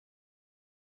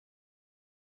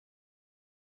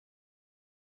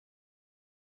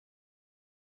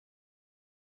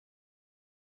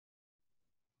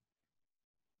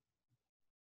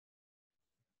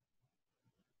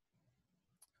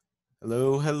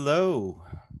Hello, hello.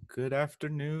 Good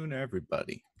afternoon,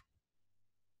 everybody.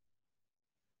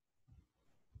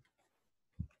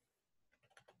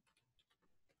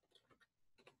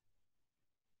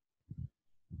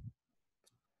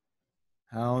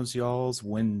 How's y'all's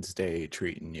Wednesday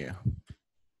treating you?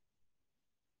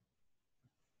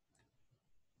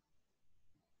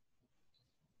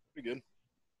 Pretty good.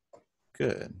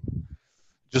 Good.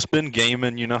 Just been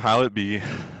gaming, you know how it be.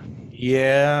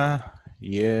 Yeah.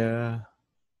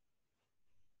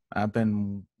 I've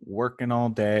been working all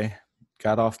day.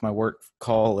 Got off my work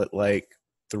call at like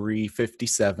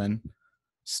 3:57.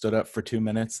 Stood up for 2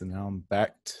 minutes and now I'm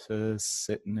back to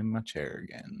sitting in my chair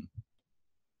again.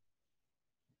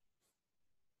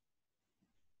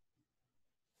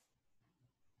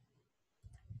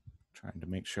 Trying to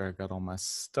make sure I got all my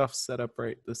stuff set up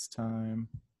right this time.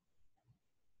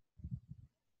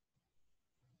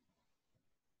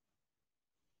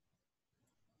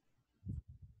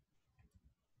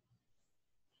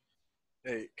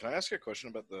 Hey, can I ask you a question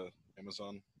about the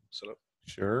Amazon setup?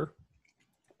 Sure.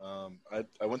 I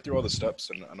went through all the steps,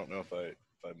 and I don't know if I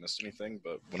missed anything,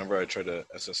 but whenever I try to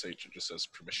SSH, it just says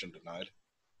permission denied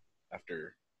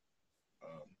after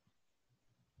um,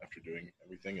 after doing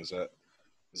everything. Is that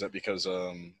because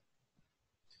the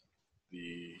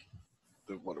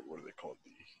what do they call it?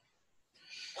 The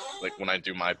like when I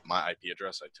do my IP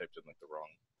address, I typed in like the wrong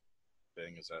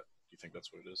thing. Is that? Do you think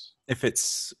that's what it is?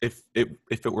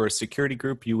 If it were a security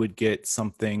group, you would get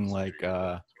something like That's what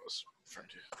I was referring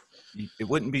to. it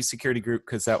wouldn't be security group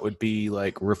because that would be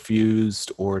like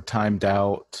refused or timed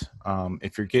out.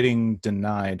 If you're getting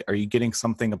denied, are you getting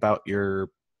something about your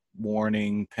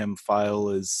warning PIM file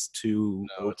is too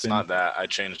No, it's open? not that. I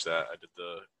changed that. I did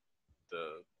the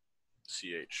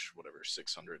ch whatever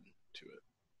 600 to it,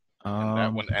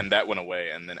 and that went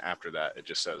away. And then after that, it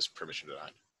just says permission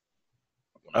denied.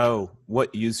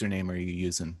 What username are you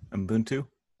using? Ubuntu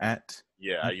at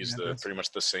Yeah, I anything used the address? pretty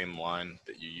much the same line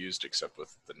that you used, except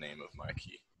with the name of my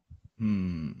key.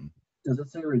 Does it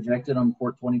say rejected on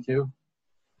port 22?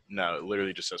 No, it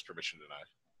literally just says permission denied.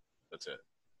 That's it.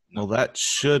 Well, that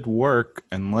should work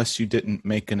unless you didn't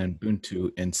make an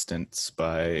Ubuntu instance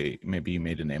by maybe you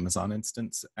made an Amazon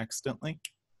instance accidentally.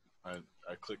 I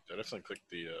definitely clicked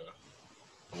the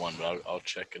one, but I'll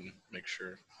check and make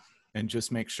sure. And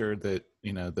just make sure that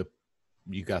you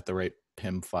got the right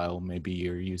PIM file. Maybe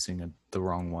you're using the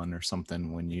wrong one or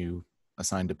something when you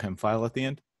assigned a PIM file at the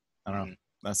end. I don't know.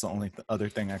 That's the only other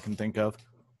thing I can think of.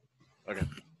 Okay.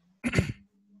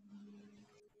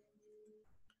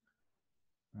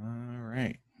 All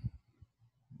right.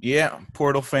 Yeah,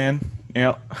 Portal fan.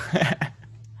 Yeah.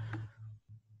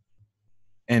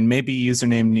 And maybe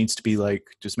username needs to be like,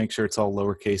 just make sure it's all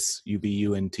lowercase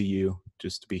UBUNTU,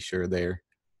 just to be sure there.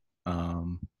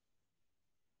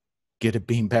 Get a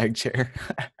beanbag chair.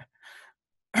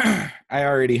 I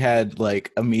already had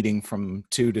like a meeting from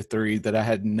 2 to 3 that I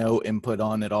had no input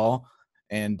on at all,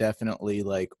 and definitely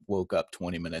like woke up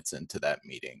 20 minutes into that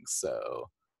meeting.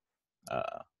 So,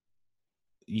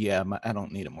 yeah, I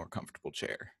don't need a more comfortable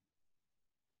chair.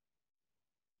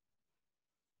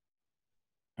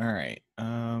 All right.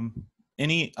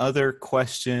 Any other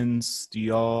questions?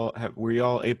 Were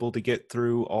y'all able to get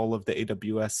through all of the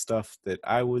AWS stuff that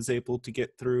I was able to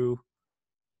get through?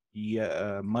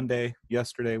 Yeah, Monday,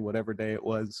 yesterday, whatever day it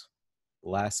was,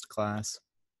 last class.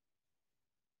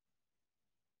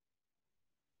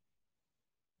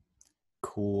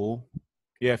 Cool.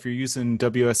 Yeah, if you're using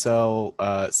WSL,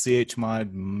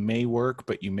 chmod may work,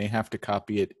 but you may have to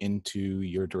copy it into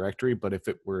your directory. But if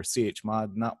it were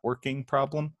chmod not working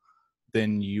problem,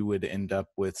 then you would end up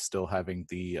with still having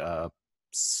the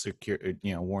secure,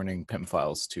 warning PIM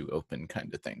files to open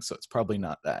kind of thing. So it's probably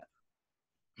not that.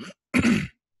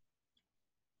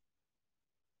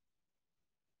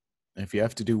 If you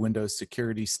have to do Windows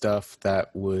security stuff,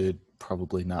 that would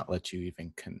probably not let you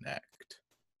even connect.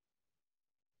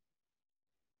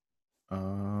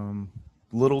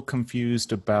 Little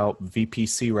confused about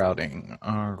VPC routing.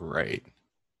 All right.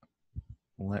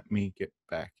 Let me get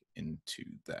back into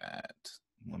that.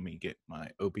 Let me get my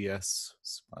OBS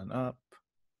spun up.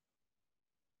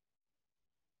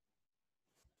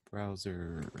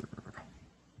 Browser.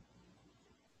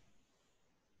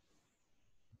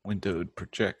 Windowed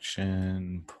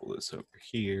projection. Pull this over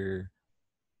here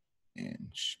and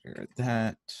share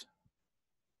that.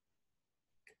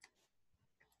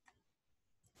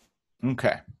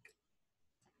 Okay.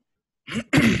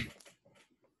 And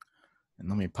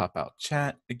let me pop out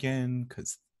chat again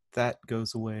because that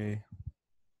goes away.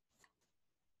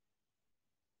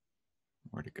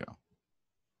 Where'd it go?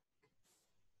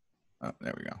 Oh,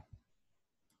 there we go.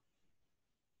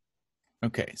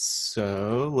 Okay,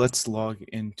 so let's log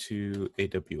into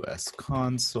AWS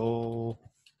console.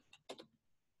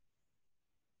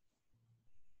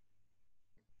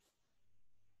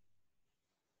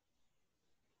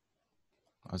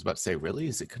 I was about to say, really?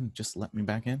 Is it couldn't just let me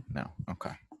back in? No.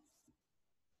 Okay.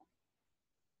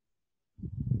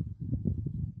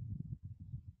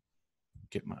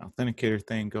 Get my authenticator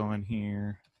thing going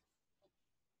here.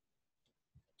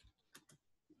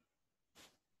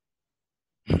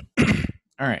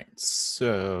 All right,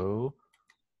 so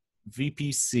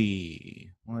VPC.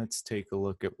 Let's take a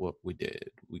look at what we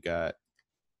did. We got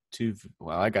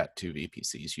I got two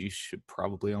VPCs. You should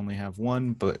probably only have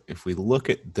one, but if we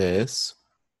look at this,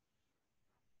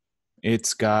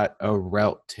 it's got a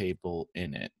route table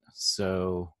in it.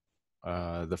 So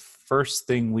the first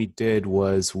thing we did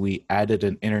was we added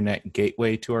an internet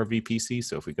gateway to our VPC.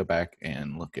 So if we go back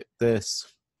and look at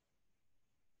this,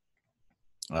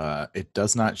 it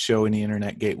does not show any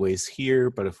internet gateways here,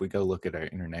 but if we go look at our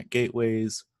internet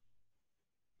gateways,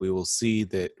 we will see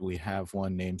that we have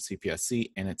one named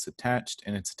CPSC and it's attached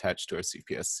to our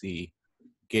CPSC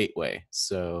gateway.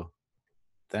 So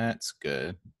that's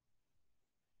good.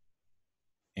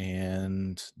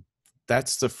 And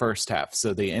that's the first half.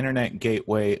 So the internet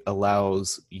gateway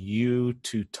allows you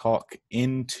to talk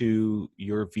into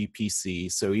your VPC.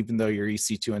 So even though your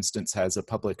EC2 instance has a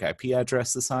public IP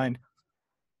address assigned,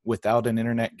 without an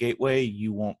internet gateway,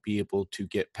 you won't be able to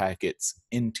get packets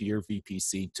into your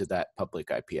VPC to that public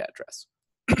IP address.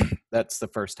 That's the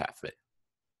first half of it.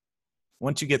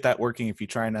 Once you get that working, if you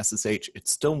try an SSH, it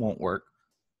still won't work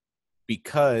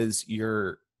because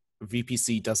your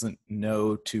VPC doesn't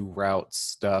know to route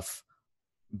stuff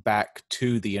back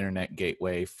to the internet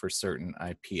gateway for certain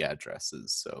IP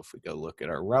addresses. So if we go look at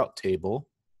our route table,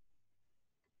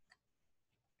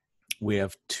 we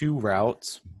have two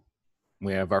routes.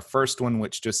 We have our first one,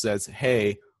 which just says,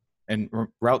 hey, and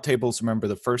route tables, remember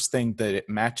the first thing that it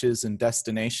matches in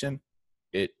destination,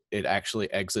 it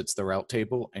actually exits the route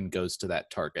table and goes to that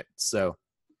target. So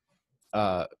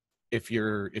if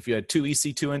you had two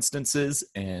EC2 instances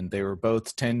and they were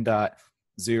both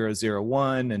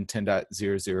 10.001 and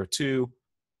 10.002,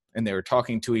 and they were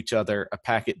talking to each other, a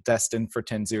packet destined for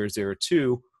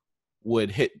 10.002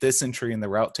 would hit this entry in the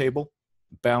route table,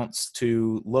 bounce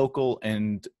to local,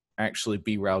 and actually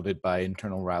be routed by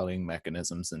internal routing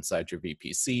mechanisms inside your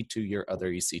VPC to your other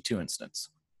EC2 instance,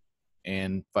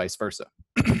 and vice versa.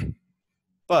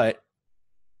 But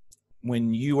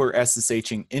when you are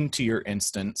SSHing into your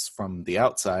instance from the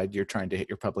outside, you're trying to hit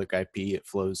your public IP, it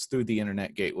flows through the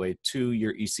internet gateway to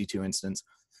your EC2 instance.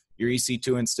 Your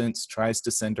EC2 instance tries to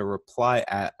send a reply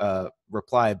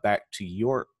back to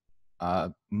your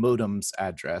modem's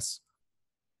address.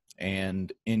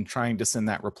 And in trying to send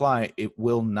that reply, it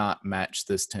will not match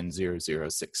this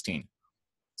 10.0.0.16.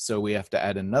 So we have to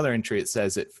add another entry. It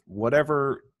says if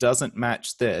whatever doesn't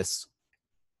match this,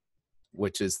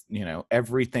 which is,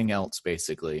 everything else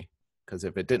basically, because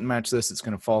if it didn't match this, it's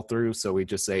going to fall through. So we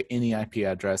just say any IP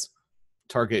address,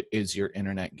 target is your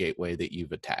internet gateway that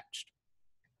you've attached.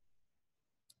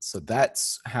 So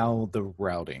that's how the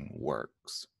routing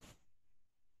works.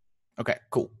 Okay,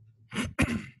 cool.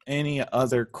 Any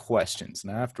other questions?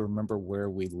 Now I have to remember where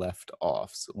we left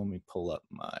off. So let me pull up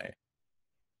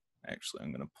actually,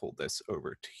 I'm going to pull this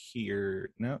over to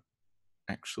here. No,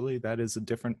 actually, that is a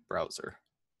different browser.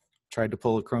 Tried to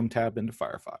pull a Chrome tab into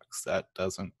Firefox. That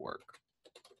doesn't work.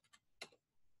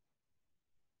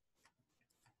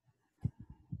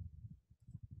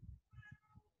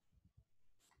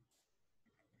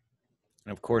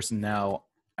 And of course, now,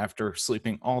 after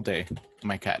sleeping all day,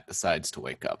 my cat decides to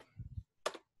wake up.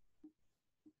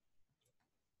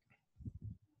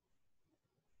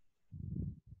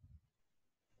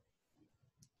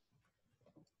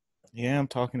 Yeah, I'm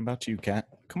talking about you, cat.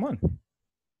 Come on.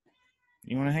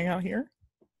 You want to hang out here?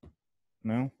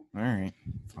 No? All right,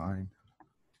 fine.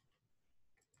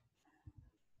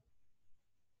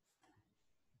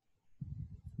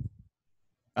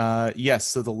 Yes,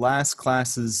 so the last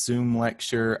class's Zoom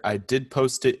lecture, I did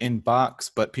post it in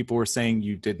Box, but people were saying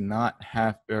you did not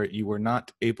have, or you were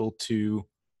not able to,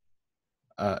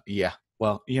 yeah.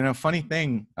 Well, funny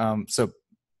thing, so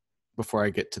before I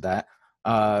get to that,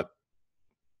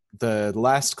 the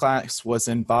last class was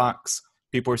in Box.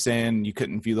 People were saying you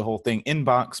couldn't view the whole thing in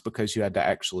Box because you had to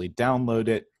actually download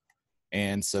it,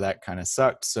 and so that kind of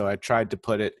sucked. So I tried to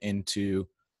put it into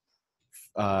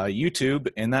YouTube,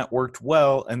 and that worked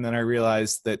well. And then I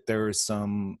realized that there was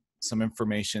some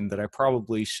information that I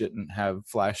probably shouldn't have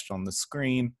flashed on the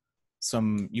screen,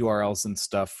 some URLs and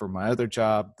stuff for my other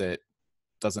job that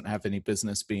doesn't have any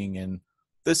business being in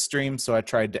this stream, so I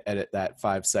tried to edit that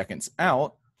 5 seconds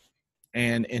out.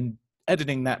 And in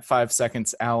editing that 5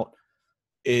 seconds out,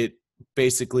 it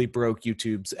basically broke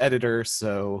YouTube's editor.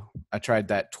 So I tried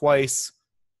that twice,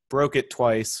 broke it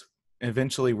twice,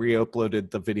 eventually re-uploaded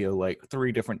the video like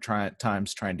 3 different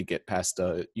times trying to get past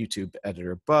a YouTube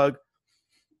editor bug.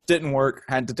 Didn't work.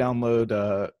 Had to download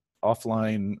a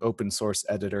offline open source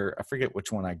editor. I forget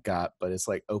which one I got, but it's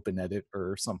like OpenEdit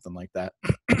or something like that.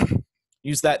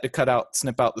 Use that to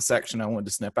snip out the section I wanted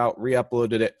to snip out,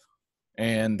 re-uploaded it,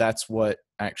 and that's what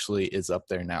actually is up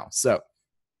there now. So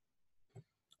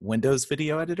Windows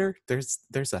Video Editor, there's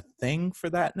a thing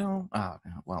for that now?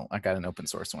 Well, I got an open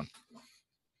source one.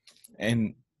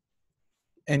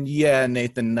 And yeah,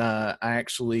 Nathan, I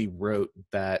actually wrote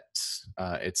that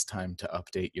it's time to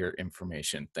update your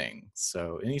information thing.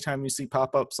 So anytime you see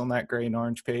pop-ups on that gray and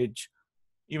orange page,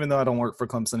 even though I don't work for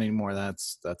Clemson anymore,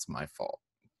 that's my fault.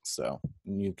 So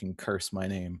you can curse my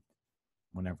name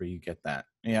whenever you get that.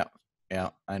 Yeah,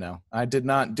 I know. I did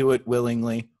not do it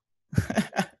willingly.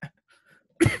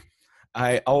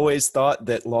 I always thought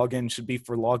that login should be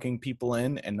for logging people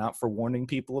in and not for warning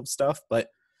people of stuff,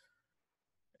 but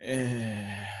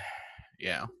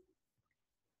yeah.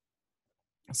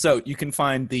 So you can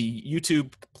find the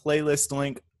YouTube playlist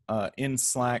link in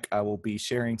Slack. I will be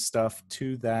sharing stuff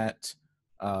to that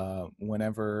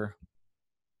whenever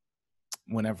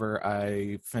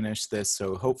I finish this.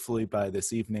 So hopefully by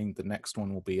this evening, the next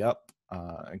one will be up.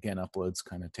 Again, uploads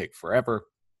kind of take forever.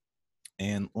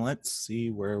 And let's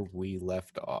see where we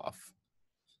left off.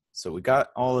 So we got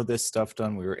all of this stuff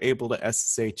done. We were able to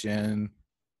SSH in.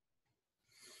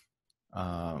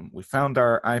 We found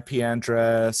our IP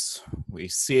address. We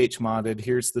chmodded.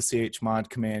 Here's the chmod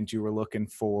command you were looking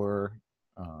for.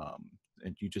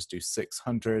 And you just do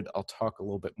 600. I'll talk a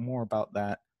little bit more about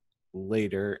that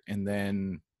later. And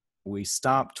then we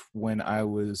stopped when I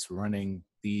was running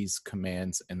these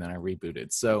commands, and then I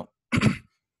rebooted. So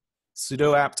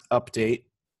sudo apt update.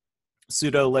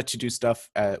 Sudo lets you do stuff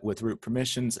with root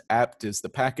permissions. Apt is the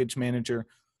package manager.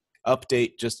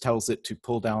 Update just tells it to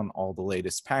pull down all the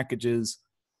latest packages.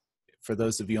 For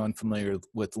those of you unfamiliar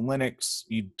with Linux,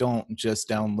 you don't just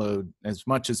download, as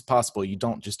much as possible, you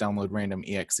don't just download random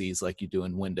exes like you do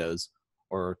in Windows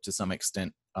or to some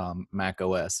extent Mac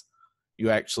OS. You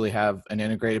actually have an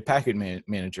integrated package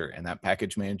manager, and that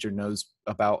package manager knows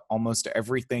about almost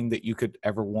everything that you could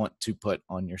ever want to put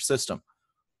on your system,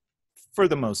 for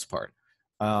the most part.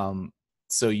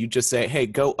 So you just say, hey,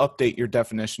 go update your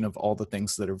definition of all the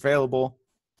things that are available,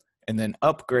 and then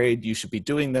upgrade. You should be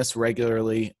doing this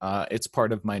regularly. It's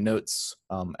part of my notes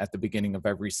at the beginning of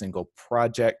every single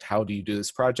project. How do you do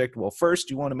this project? Well, first,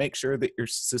 you want to make sure that your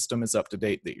system is up to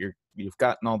date, that you've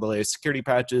gotten all the latest security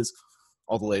patches,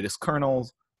 all the latest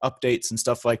kernels, updates, and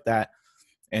stuff like that.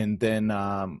 And then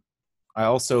I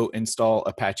also install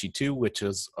Apache 2, which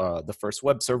is the first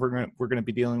web server we're going to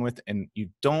be dealing with. And you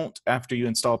don't, after you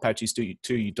install Apache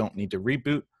 2, you don't need to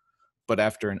reboot. But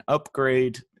after an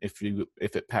upgrade, if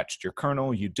it patched your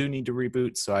kernel, you do need to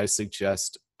reboot. So I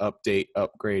suggest update,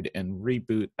 upgrade, and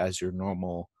reboot as your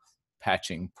normal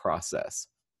patching process.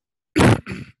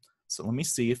 So let me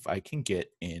see if I can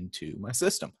get into my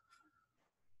system.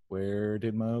 Where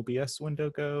did my OBS window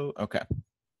go? Okay.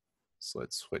 So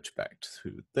let's switch back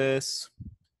to this.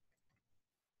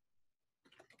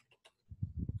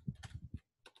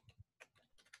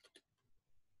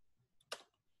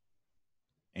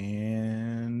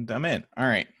 And I'm in. All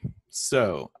right.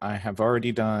 So I have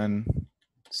already done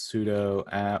sudo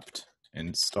apt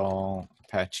install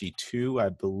Apache 2, I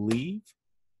believe.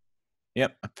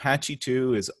 Yep, Apache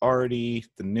 2 is already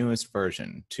the newest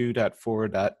version,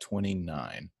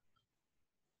 2.4.29.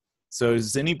 So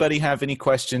does anybody have any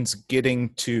questions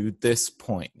getting to this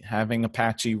point, having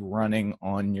Apache running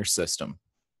on your system?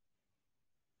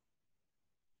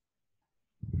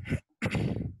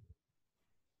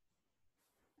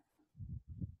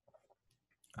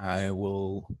 I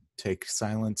will take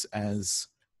silence as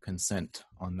consent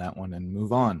on that one and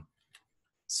move on.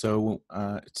 So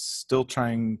it's still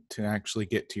trying to actually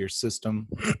get to your system.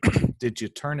 Did you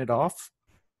turn it off?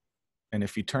 And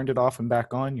if you turned it off and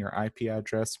back on, your IP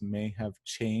address may have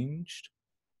changed.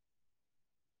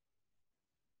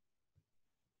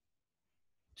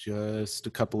 Just a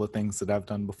couple of things that I've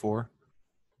done before.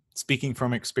 Speaking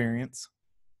from experience.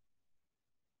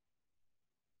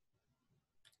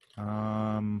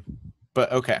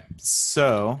 But okay,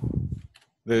 so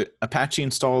the Apache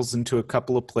installs into a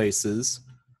couple of places.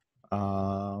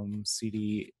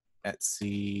 cd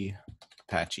etc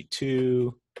Apache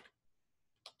 2.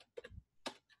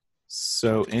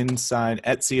 So inside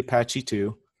etc Apache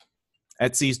 2,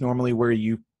 etc is normally where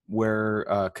you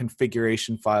where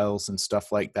configuration files and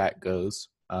stuff like that goes.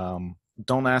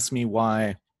 Don't ask me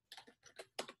why.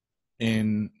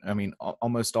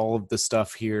 Almost all of the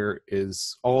stuff here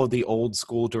is all of the old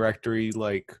school directory,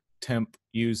 like temp,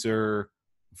 user,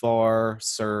 var,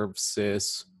 serve,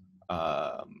 sys,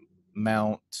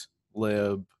 mount,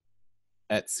 lib,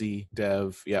 etc,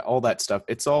 dev, yeah, all that stuff.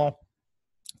 It's all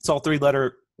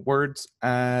 3-letter words.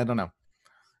 I don't know.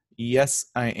 Yes,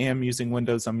 I am using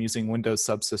Windows. I'm using Windows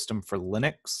Subsystem for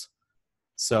Linux.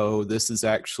 So this is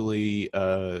actually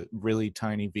a really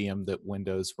tiny VM that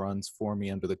Windows runs for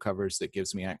me under the covers that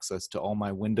gives me access to all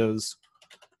my Windows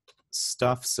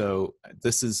stuff. So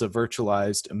this is a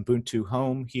virtualized Ubuntu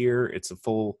home here. It's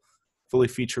a fully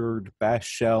featured bash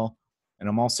shell. And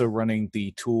I'm also running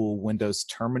the tool Windows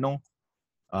Terminal,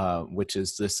 which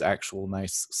is this actual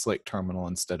nice slick terminal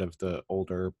instead of the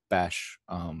older bash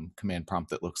command prompt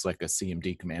that looks like a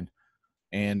CMD command.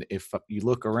 And if you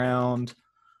look around,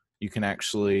 you can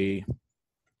actually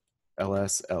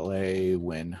LSLA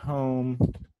win home,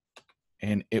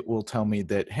 and it will tell me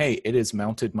that, hey, it has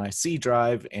mounted my C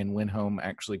drive, and win home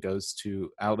actually goes to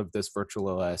out of this virtual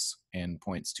OS and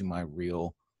points to my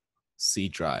real C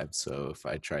drive. So if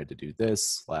I tried to do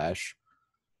this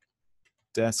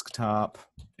 /desktop,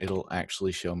 it'll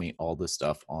actually show me all the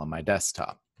stuff on my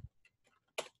desktop.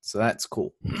 So that's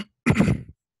cool.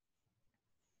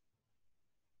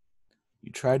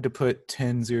 You tried to put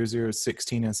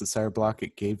 10.00.16 as the sire block,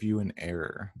 it gave you an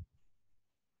error.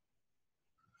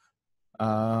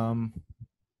 Let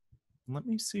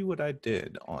me see what I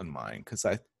did on mine, because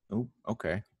oh,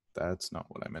 okay, that's not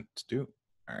what I meant to do.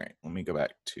 All right, let me go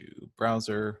back to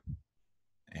browser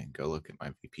and go look at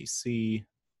my VPC.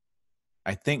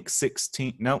 I think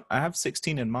 16, no, I have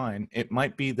 16 in mine. It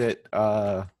might be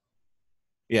that,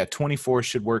 yeah, 24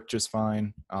 should work just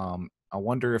fine. I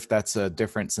wonder if that's a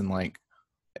difference in like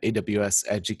AWS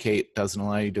Educate doesn't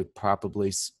allow you to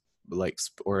probably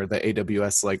or the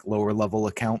AWS like lower level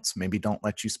accounts maybe don't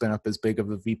let you spin up as big of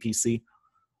a VPC.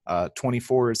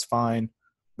 24 is fine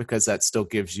because that still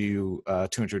gives you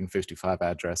 255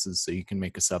 addresses, so you can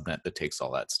make a subnet that takes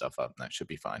all that stuff up, and that should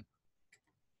be fine.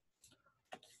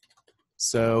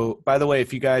 So, by the way,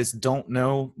 if you guys don't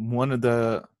know,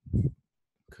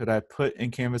 could I put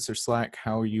in Canvas or Slack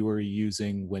how you are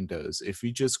using Windows? If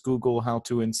you just Google how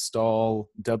to install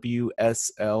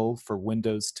WSL for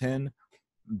Windows 10,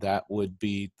 that would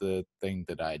be the thing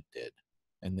that I did.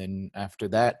 And then after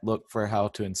that, look for how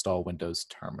to install Windows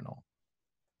Terminal.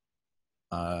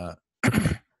 Can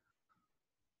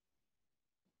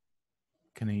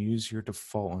I use your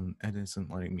default one? It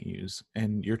isn't letting me use.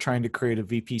 And you're trying to create a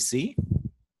VPC?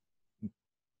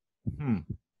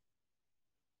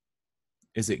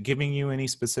 Is it giving you any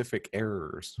specific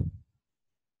errors?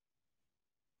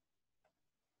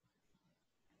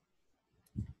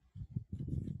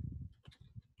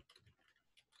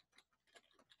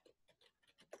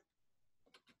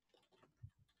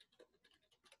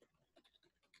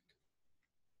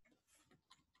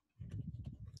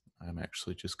 I'm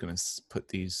actually just going to put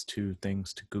these two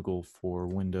things to Google for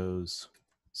Windows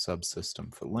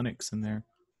Subsystem for Linux in there.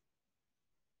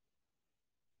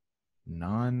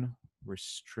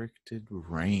 Non-restricted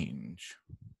range.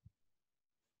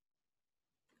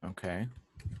 Okay.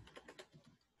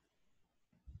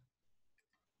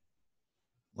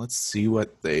 Let's see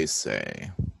what they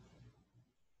say.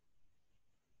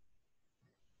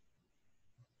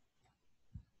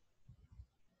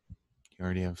 You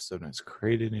already have subnets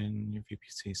created in your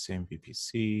VPC, same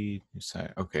VPC. You say,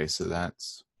 okay, so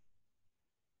that's.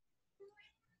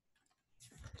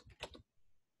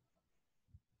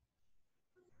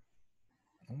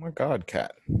 Oh my God,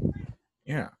 Cat.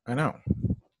 Yeah, I know.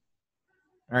 All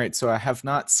right, so I have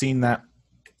not seen that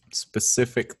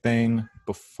specific thing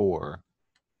before.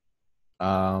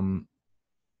 You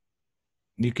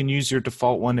can use your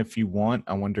default one if you want.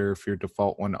 I wonder if your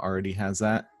default one already has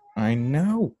that. I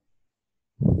know.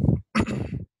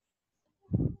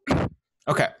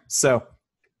 Okay, so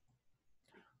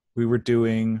we were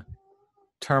doing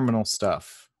terminal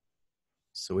stuff.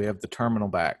 So we have the terminal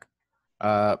back.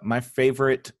 My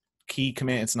favorite key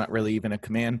command, it's not really even a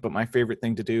command, but my favorite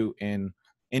thing to do in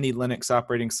any Linux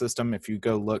operating system, if you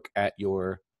go look at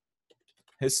your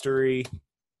history,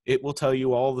 it will tell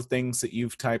you all the things that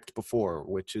you've typed before,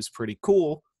 which is pretty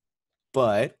cool.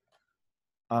 But,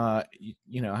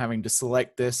 having to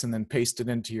select this and then paste it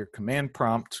into your command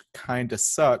prompt kind of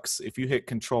sucks. If you hit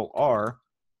Control R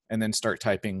and then start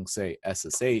typing, say,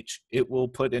 SSH, it will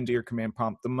put into your command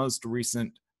prompt the most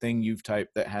recent thing you've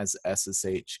typed that has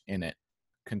SSH in it.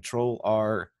 Control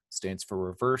R stands for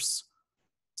reverse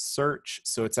search.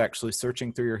 So it's actually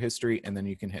searching through your history, and then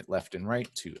you can hit left and right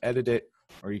to edit it,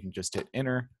 or you can just hit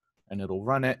enter and it'll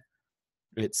run it.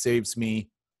 It saves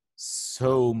me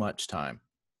so much time.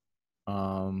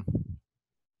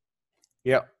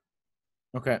 Yeah.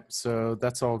 Okay, so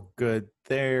that's all good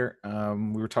there.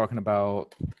 We were talking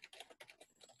about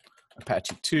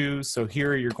Apache 2. So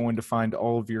here you're going to find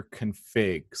all of your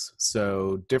configs.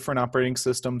 So different operating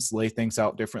systems lay things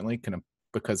out differently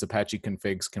because Apache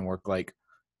configs can work like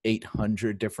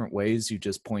 800 different ways. You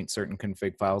just point certain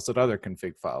config files at other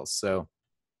config files. So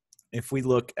if we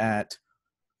look at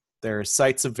their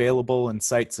sites available and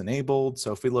sites enabled.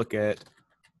 So if we look at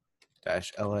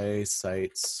 -la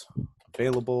sites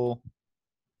available,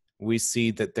 we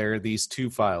see that there are these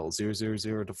two files,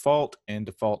 000 default and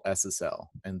default SSL.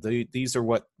 And these are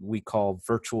what we call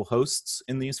virtual hosts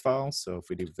in these files. So if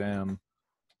we do vim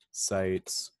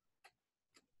sites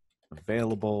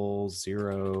available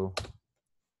 0,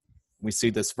 we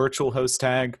see this virtual host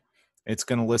tag. It's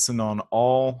going to listen on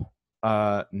all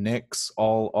NICs,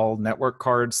 all network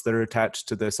cards that are attached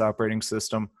to this operating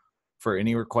system for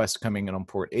any request coming in on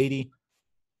port 80.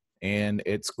 And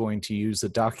it's going to use a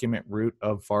document root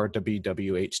of var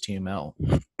www.html.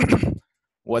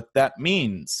 What that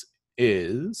means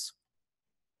is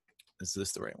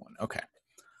this the right one? Okay.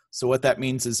 So what that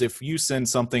means is if you send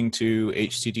something to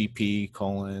http://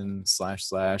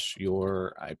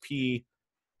 your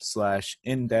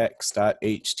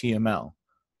IP/index.html,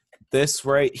 this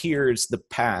right here is the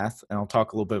path, and I'll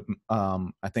talk a little bit.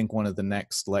 I think one of the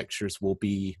next lectures will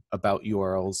be about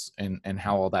URLs and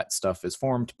how all that stuff is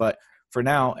formed. But for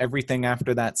now, everything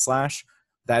after that slash,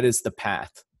 that is the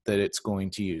path that it's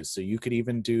going to use. So you could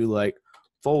even do like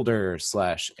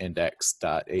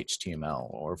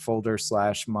folder/index.html or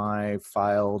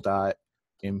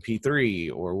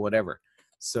folder/myfile.mp3 or whatever.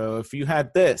 So if you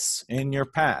had this in your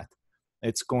path,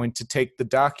 it's going to take the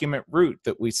document root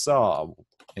that we saw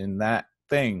in that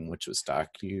thing, which was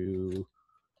document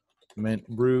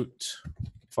root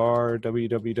var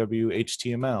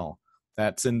www.html.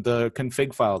 That's in the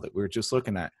config file that we were just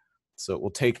looking at. So it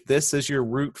will take this as your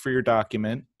root for your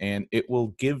document, and it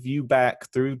will give you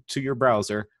back through to your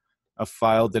browser a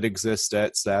file that exists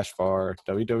at /var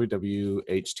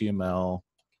www.html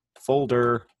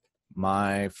folder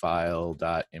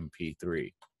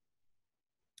myfile.mp3.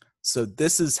 So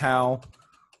this is how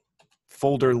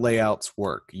folder layouts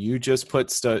work. You just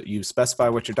put you specify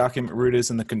what your document root is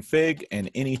in the config,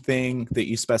 and anything that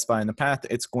you specify in the path,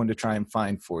 it's going to try and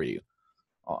find for you.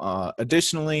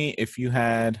 Additionally, if you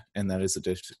had, and that is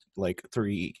like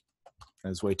 3,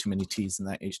 there's way too many T's in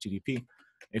that HTTP.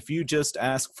 If you just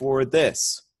ask for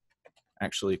this,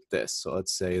 actually this, so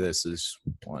let's say this is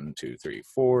 1, 2, 3,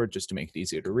 4, just to make it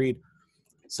easier to read.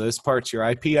 So this part's your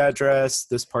IP address,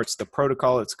 this part's the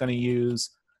protocol it's going to use.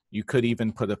 You could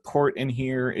even put a port in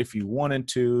here if you wanted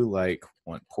to, like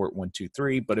port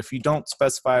 123, but if you don't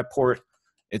specify a port,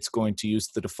 it's going to use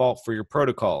the default for your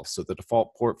protocol. So the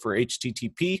default port for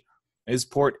HTTP is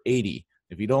port 80.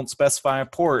 If you don't specify a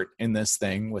port in this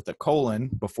thing with a colon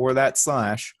before that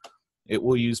slash, it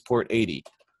will use port 80.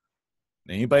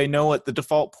 Anybody know what the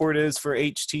default port is for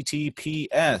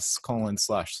HTTPS :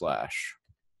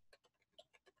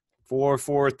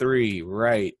 443,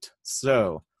 right?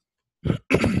 So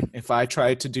if I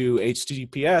try to do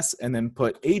HTTPS and then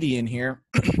put 80 in here,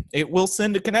 it will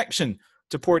send a connection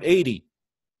to port 80.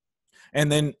 And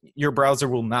then your browser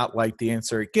will not like the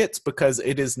answer it gets because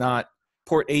it is not,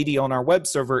 port 80 on our web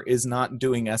server is not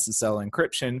doing SSL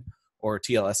encryption or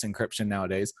TLS encryption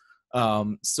nowadays.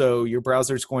 So your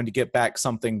browser is going to get back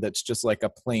something that's just like a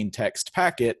plain text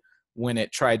packet when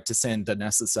it tried to send an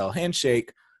SSL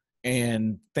handshake,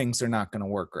 and things are not going to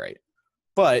work right.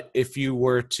 But if you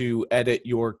were to edit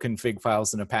your config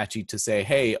files in Apache to say,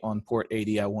 hey, on port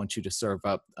 80, I want you to serve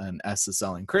up an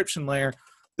SSL encryption layer,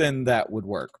 then that would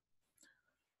work.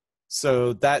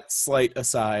 So that slight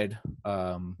aside,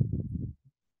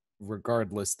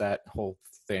 regardless that whole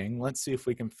thing, let's see if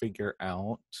we can figure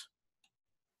out.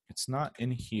 It's not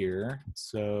in here,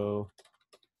 so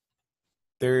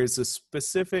there's a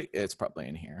specific, it's probably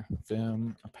in here,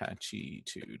 vim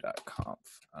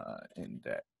apache2.conf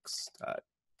index.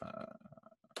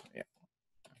 Yeah.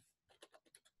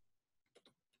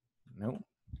 Nope.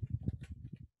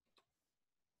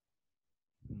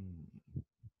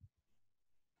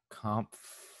 Conf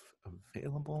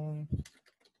available.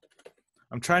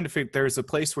 I'm trying to figure, there's a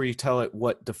place where you tell it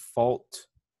what default,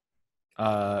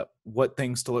 what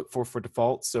things to look for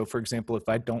default. So for example, if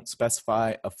I don't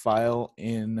specify a file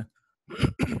in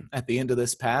at the end of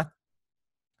this path,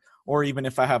 or even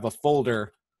if I have a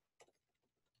folder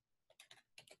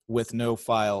with no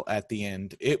file at the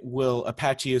end,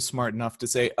 Apache is smart enough to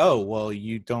say, oh, well,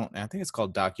 you don't, I think it's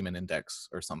called document index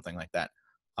or something like that.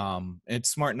 It's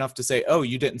smart enough to say, oh,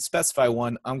 you didn't specify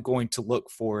one. I'm going to look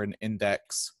for an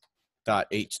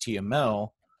index.html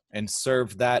and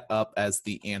serve that up as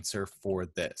the answer for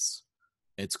this.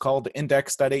 It's called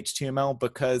index.html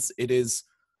because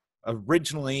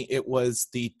originally it was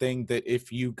the thing that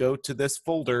if you go to this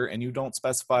folder and you don't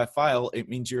specify a file, it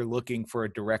means you're looking for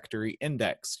a directory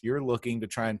index. You're looking to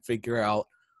try and figure out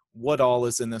what all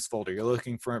is in this folder. You're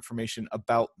looking for information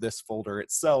about this folder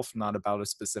itself, not about a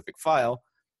specific file.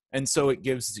 And so it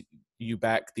gives you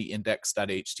back the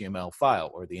index.html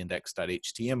file or the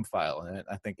index.htm file. And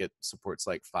I think it supports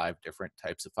like 5 different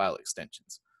types of file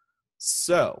extensions.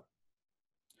 So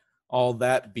all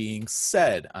that being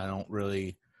said, I don't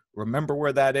really remember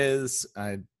where that is.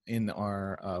 In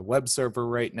our web server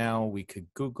right now, we could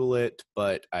Google it,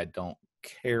 but I don't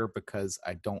care because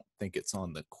I don't think it's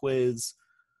on the quiz.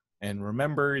 And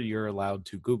remember, you're allowed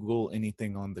to Google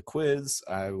anything on the quiz.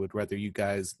 I would rather you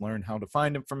guys learn how to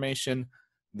find information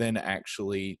than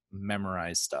actually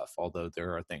memorize stuff, although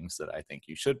there are things that I think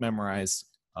you should memorize,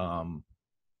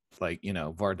 like,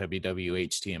 var www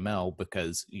HTML,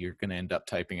 because you're going to end up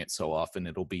typing it so often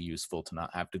it'll be useful to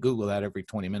not have to Google that every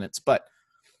 20 minutes. But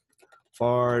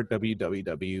var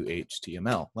www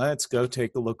HTML. Let's go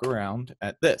take a look around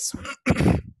at this.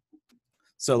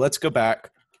 So let's go back.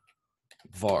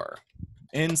 var.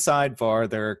 Inside var,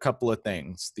 there are a couple of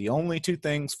things. The only 2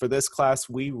 things for this class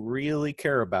we really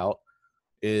care about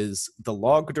is the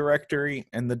log directory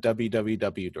and the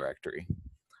www directory.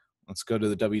 Let's go to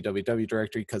the www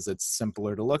directory because it's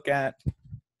simpler to look at.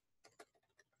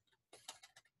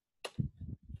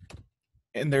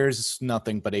 And there's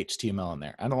nothing but HTML in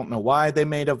there. I don't know why they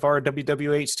made a var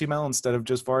www HTML instead of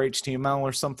just var HTML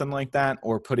or something like that,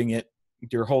 or putting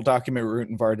your whole document root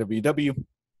in var www.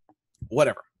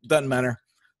 Whatever, doesn't matter.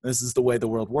 This is the way the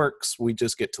world works. We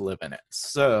just get to live in it.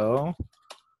 So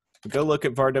go look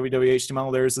at var www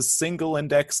HTML. There's a single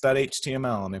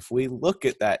index.html. And if we look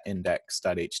at that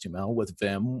index.html with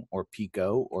Vim or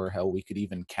Pico, or hell, we could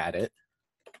even cat it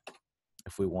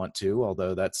if we want to,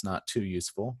 although that's not too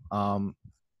useful.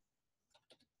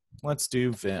 Let's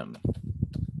do Vim.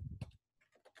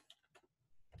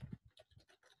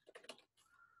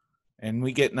 And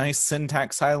we get nice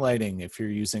syntax highlighting if you're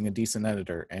using a decent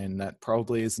editor. And that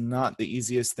probably is not the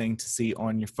easiest thing to see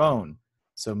on your phone.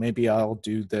 So maybe I'll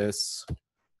do this.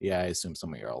 Yeah, I assume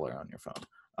some of you all are on your phone.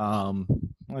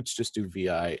 Let's just do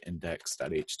vi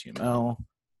index.html.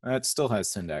 That still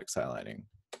has syntax highlighting.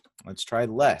 Let's try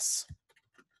less.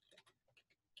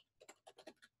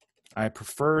 I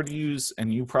prefer to use,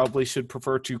 and you probably should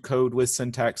prefer to code with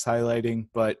syntax highlighting,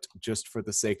 but just for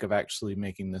the sake of actually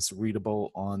making this readable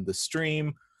on the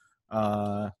stream,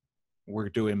 we're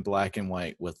doing black and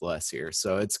white with less here.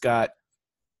 So it's got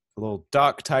a little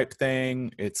doc type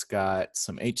thing. It's got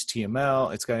some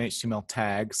HTML. It's got an HTML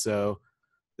tag. So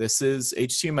this is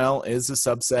HTML is a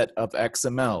subset of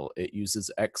XML. It uses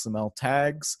XML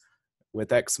tags.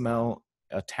 With XML,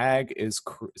 a tag is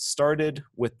started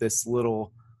with this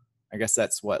little, I guess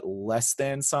that's what, less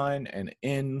than sign, and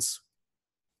ends,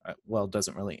 well, it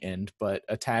doesn't really end, but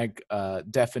a tag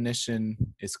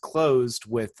definition is closed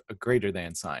with a greater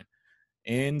than sign.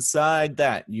 Inside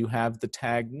that, you have the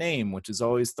tag name, which is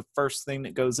always the first thing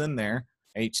that goes in there,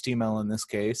 HTML in this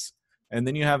case. And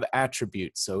then you have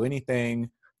attributes. So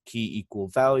anything, key equal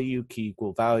value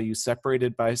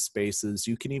separated by spaces.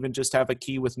 You can even just have a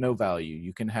key with no value.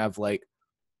 You can have like,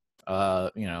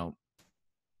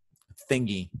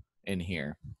 thingy in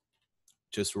here,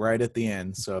 just right at the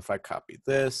end. So if I copy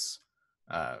this,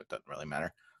 it doesn't really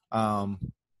matter. And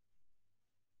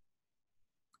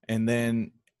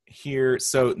then here,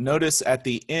 so notice at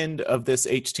the end of this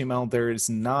HTML, there is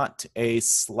not a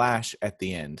slash at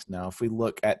the end. Now, if we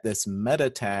look at this meta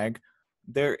tag,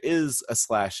 there is a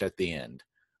slash at the end.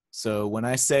 So when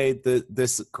I say that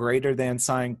this greater than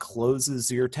sign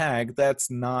closes your tag,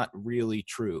 that's not really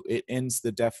true. It ends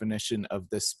the definition of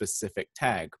this specific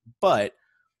tag. But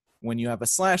when you have a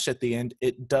slash at the end,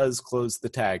 it does close the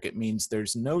tag. It means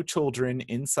there's no children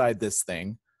inside this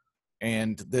thing.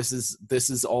 And this is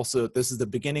the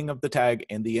beginning of the tag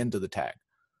and the end of the tag.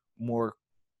 More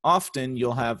often,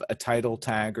 you'll have a title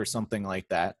tag or something like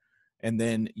that, and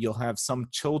then you'll have some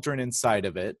children inside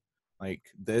of it. Like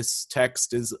this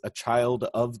text is a child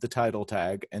of the title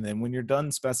tag, and then when you're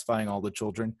done specifying all the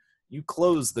children, you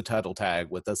close the title tag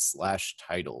with a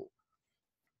 /title.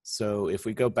 So if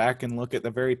we go back and look at the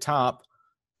very top,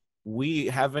 we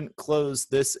haven't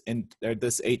closed this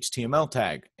this HTML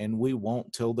tag, and we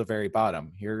won't till the very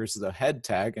bottom. Here's the head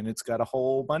tag, and it's got a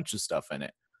whole bunch of stuff in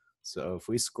it. So if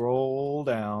we scroll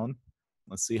down,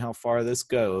 let's see how far this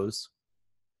goes.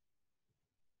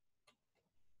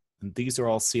 And these are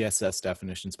all CSS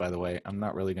definitions, by the way. I'm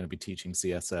not really going to be teaching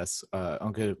CSS.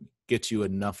 I'm going to get you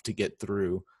enough to get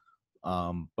through.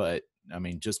 But I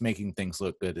mean, just making things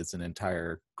look good is an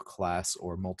entire class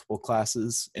or multiple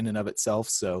classes in and of itself.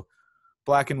 So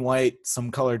black and white,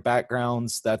 some colored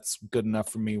backgrounds, that's good enough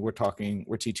for me. We're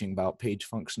teaching about page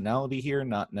functionality here,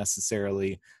 not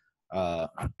necessarily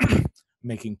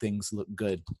making things look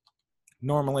good.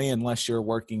 Normally, unless you're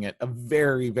working at a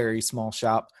very, very small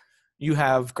shop, you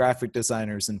have graphic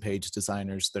designers and page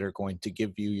designers that are going to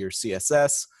give you your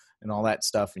CSS and all that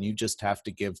stuff, and you just have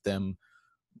to give them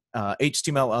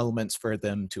HTML elements for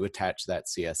them to attach that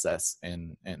CSS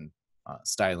and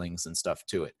stylings and stuff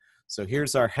to it. So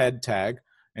here's our head tag,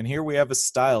 and here we have a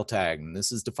style tag, and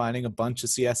this is defining a bunch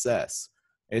of CSS.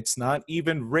 It's not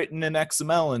even written in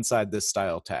XML inside this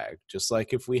style tag. Just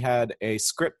like if we had a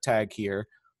script tag here,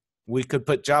 we could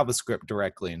put JavaScript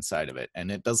directly inside of it,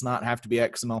 and it does not have to be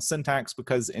XML syntax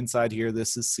because inside here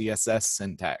this is CSS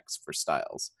syntax for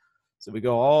styles. So we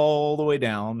go all the way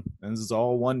down, and this is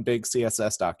all one big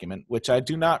CSS document, which I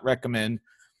do not recommend,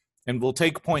 and will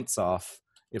take points off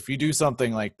if you do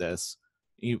something like this.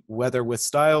 Whether with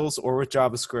styles or with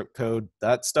JavaScript code,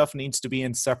 that stuff needs to be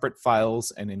in separate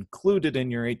files and included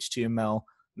in your HTML,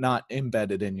 not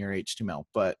embedded in your HTML.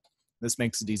 But this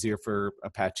makes it easier for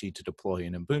Apache to deploy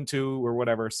in Ubuntu or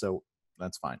whatever, so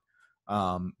that's fine.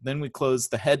 Then we close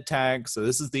the head tag. So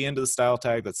this is the end of the style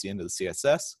tag. That's the end of the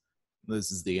CSS.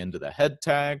 This is the end of the head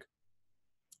tag.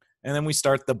 And then we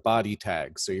start the body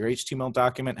tag. So your HTML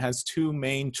document has two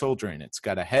main children. It's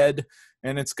got a head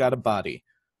and it's got a body,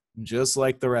 just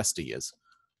like the rest of yous.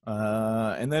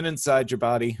 And then inside your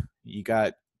body, you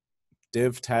got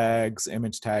div tags,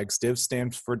 image tags. Div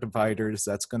stands for dividers.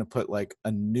 That's going to put like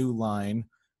a new line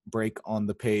break on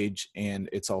the page, and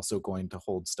it's also going to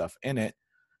hold stuff in it.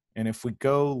 And if we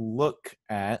go look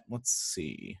at, let's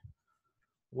see,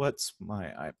 let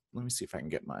me see if I can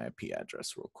get my IP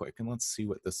address real quick, and let's see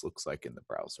what this looks like in the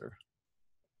browser.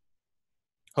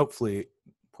 Hopefully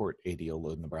port 80 will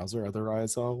load in the browser,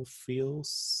 otherwise I'll feel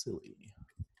silly.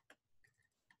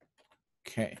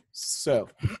 Okay, so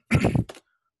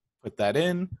put that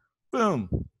in,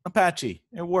 boom, Apache,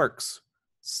 it works.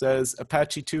 Says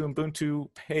Apache 2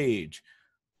 Ubuntu page.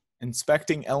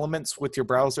 Inspecting elements with your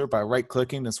browser by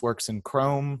right-clicking. This works in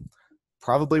Chrome,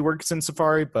 probably works in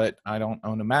Safari, but I don't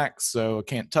own a Mac, so I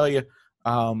can't tell you.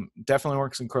 Definitely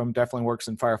works in Chrome, definitely works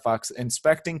in Firefox.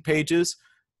 Inspecting pages,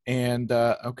 and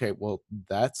okay, well,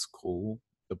 that's cool.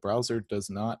 The browser does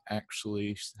not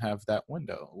actually have that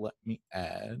window. Let me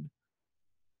add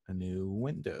a new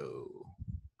window.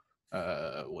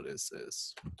 What is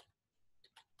this?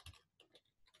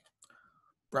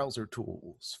 Browser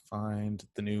tools, find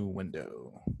the new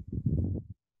window.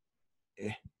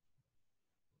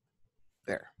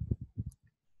 There.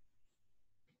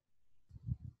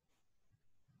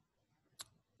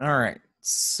 All right,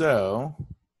 so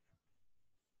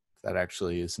that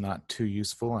actually is not too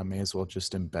useful. I may as well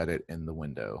just embed it in the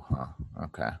window, huh?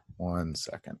 Okay, 1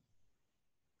 second.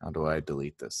 How do I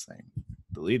delete this thing?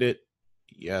 Delete it,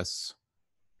 yes.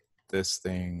 This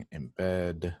thing,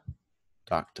 embed,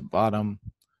 top to bottom.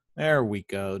 There we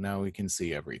go, now we can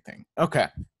see everything. Okay.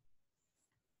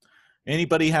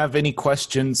 Anybody have any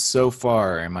questions so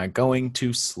far? Am I going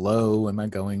too slow? Am I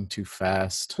going too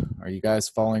fast? Are you guys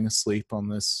falling asleep on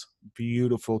this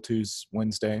beautiful Tuesday,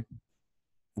 Wednesday,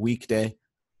 weekday?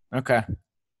 Okay.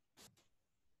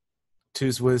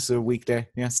 Tuesday was a weekday.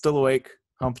 Yeah, still awake.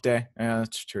 Hump day. Yeah,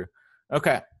 that's true.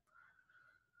 Okay.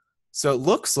 So it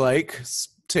looks like,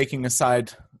 taking a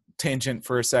side tangent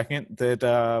for a second, that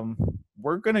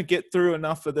we're going to get through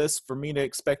enough of this for me to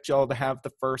expect y'all to have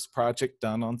the first project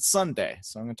done on Sunday.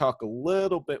 So I'm going to talk a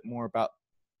little bit more about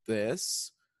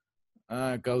this.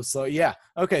 Go slow. Yeah.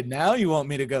 Okay. Now you want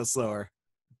me to go slower.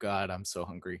 God, I'm so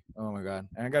hungry. Oh my God.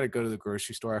 And I got to go to the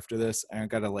grocery store after this. And I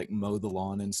got to like mow the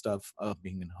lawn and stuff. Oh,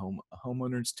 being a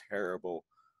homeowner's terrible.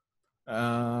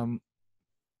 In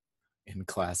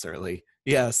class early.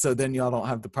 Yeah. So then y'all don't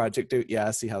have the project due. Yeah.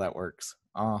 I see how that works.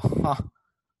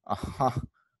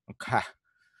 Okay.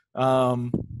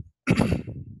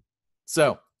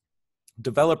 So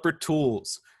developer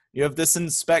tools. You have this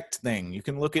inspect thing. You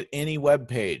can look at any web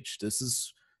page.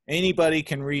 Anybody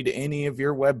can read any of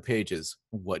your web pages.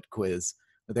 What quiz?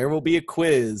 There will be a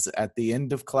quiz at the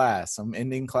end of class. I'm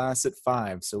ending class at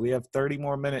 5, so we have 30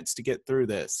 more minutes to get through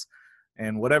this.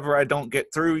 And whatever I don't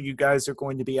get through, you guys are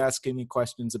going to be asking me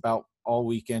questions about all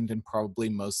weekend and probably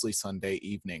mostly Sunday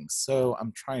evenings. So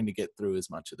I'm trying to get through as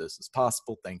much of this as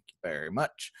possible. Thank you very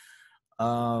much.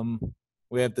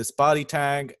 We have this body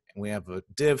tag, and we have a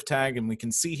div tag, and we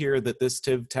can see here that this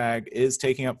div tag is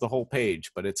taking up the whole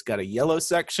page, but it's got a yellow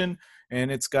section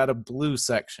and it's got a blue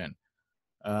section.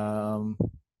 The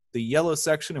yellow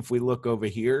section, if we look over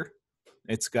here,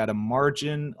 it's got a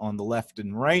margin on the left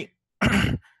and right,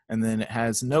 and then it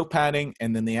has no padding,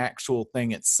 and then the actual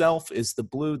thing itself is the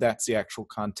blue. That's the actual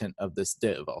content of this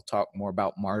div. I'll talk more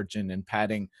about margin and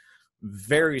padding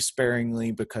very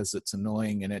sparingly because it's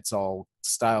annoying and it's all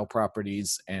style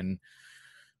properties and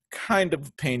kind of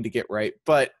a pain to get right.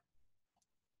 But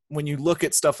when you look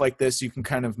at stuff like this, you can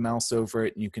kind of mouse over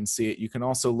it and you can see it. You can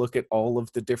also look at all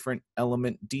of the different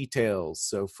element details.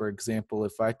 So for example,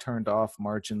 if I turned off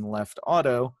margin left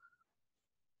auto,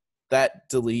 that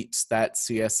deletes that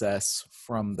CSS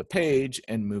from the page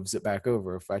and moves it back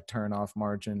over. If I turn off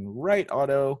margin right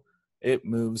auto, it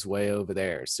moves way over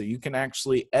there. So you can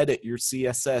actually edit your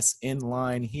CSS in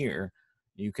line here.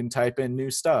 You can type in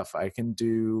new stuff. I can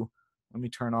do, let me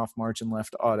turn off margin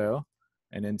left auto,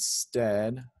 and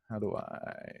instead, how do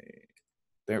I,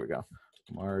 there we go.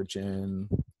 Margin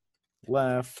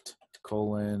left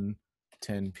colon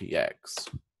 10px.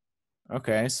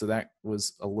 Okay, so that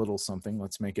was a little something.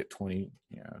 Let's make it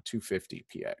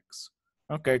 250px.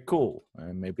 Okay, cool.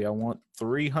 And maybe I want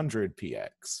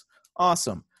 300px.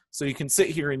 Awesome. So you can sit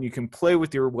here and you can play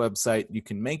with your website. You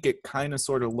can make it kind of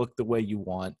sort of look the way you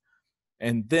want.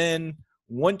 And then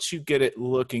once you get it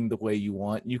looking the way you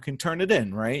want, you can turn it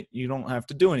in, right? You don't have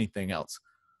to do anything else.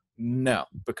 No,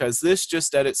 because this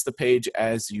just edits the page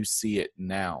as you see it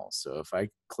now. So if I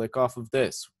click off of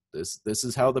this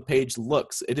is how the page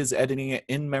looks. It is editing it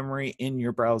in memory in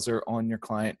your browser on your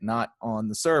client, not on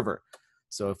the server.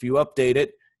 So if you update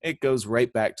it, it goes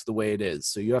right back to the way it is.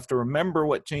 So you have to remember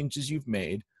what changes you've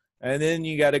made. And then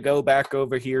you got to go back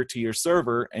over here to your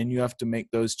server and you have to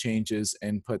make those changes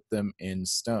and put them in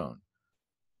stone.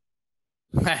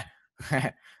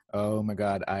 Oh my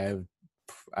God, I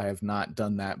have not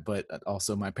done that, but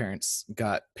also my parents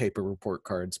got paper report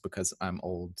cards because I'm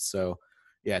old. So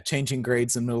yeah, changing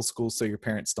grades in middle school so your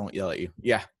parents don't yell at you.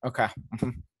 Yeah, okay.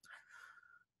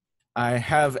 I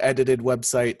have edited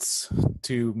websites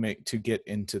to get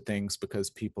into things because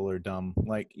people are dumb.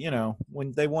 Like, you know,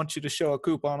 when they want you to show a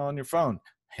coupon on your phone.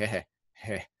 Hey.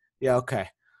 Yeah, okay.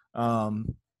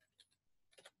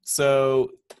 So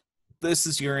this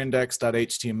is your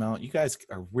index.html. You guys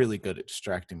are really good at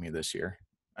distracting me this year.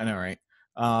 I know, right?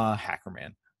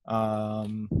 Hackerman.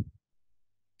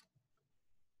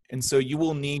 And so you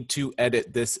will need to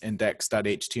edit this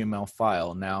index.html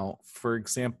file. Now, for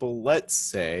example,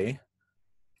 let's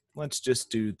just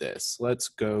do this. Let's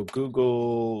go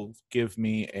Google, give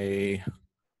me a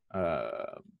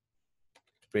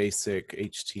basic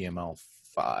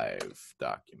HTML5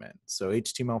 document. So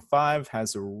HTML5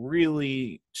 has a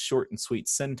really short and sweet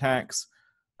syntax.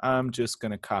 I'm just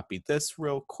going to copy this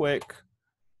real quick.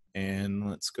 And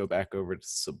let's go back over to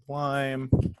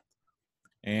Sublime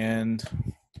and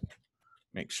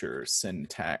make sure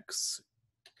syntax,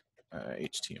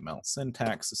 HTML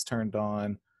syntax is turned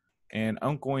on. And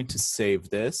I'm going to save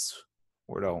this.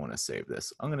 Where do I want to save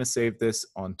this? I'm going to save this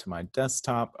onto my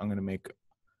desktop. I'm going to make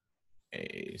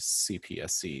a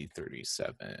CPSC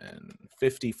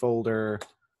 3750 folder.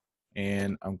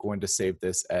 And I'm going to save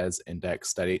this as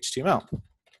index.html.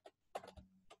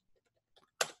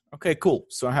 Okay, cool.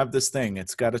 So I have this thing.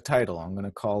 It's got a title. I'm going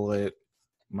to call it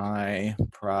my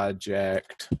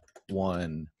project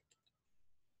one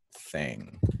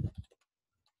thing.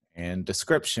 And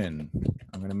description.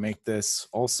 I'm going to make this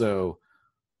also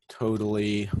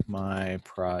totally my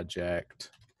project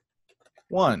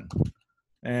one.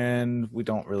 And we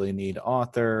don't really need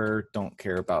author, don't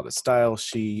care about a style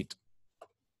sheet.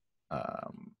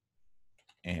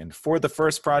 And for the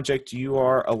first project, you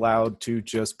are allowed to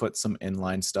just put some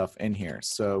inline stuff in here.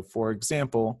 So for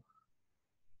example,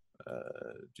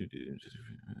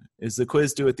 is the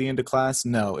quiz due at the end of class?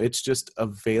 No, it's just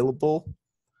available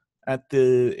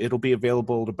it'll be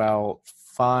available at about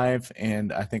 5,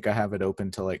 and I think I have it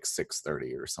open till like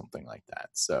 6:30 or something like that.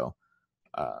 So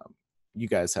you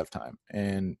guys have time.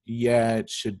 And yeah, it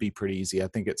should be pretty easy. I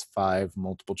think it's 5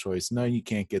 multiple choice. No, you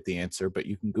can't get the answer, but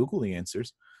you can Google the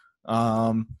answers.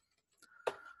 I'm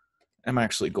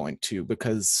actually going to,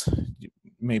 because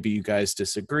maybe you guys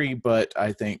disagree, but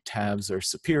I think tabs are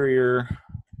superior.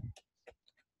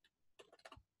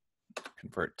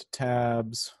 Convert to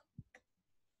tabs.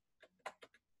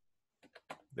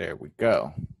 There we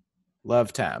go.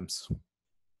 Love tabs.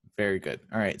 Very good.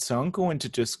 All right, so I'm going to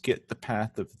just get the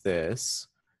path of this.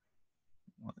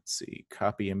 Let's see,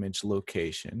 copy image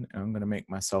location. I'm going to make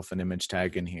myself an image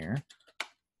tag in here.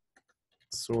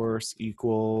 Source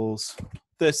equals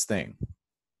this thing.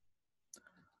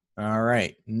 All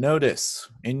right, notice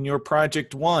in your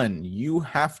project 1, you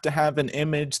have to have an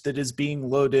image that is being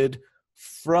loaded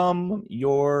from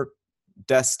your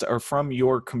desktop or from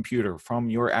your computer, from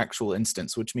your actual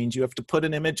instance, which means you have to put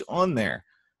an image on there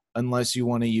unless you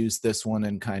want to use this one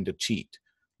and kind of cheat.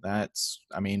 That's,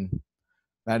 I mean,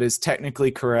 that is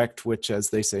technically correct, which, as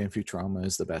they say in Futurama,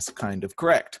 is the best kind of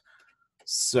correct.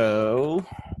 So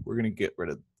we're going to get rid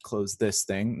of, close this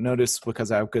thing. Notice,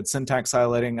 because I have good syntax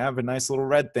highlighting, I have a nice little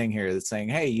red thing here that's saying,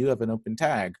 hey, you have an open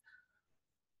tag.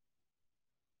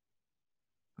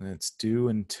 And it's due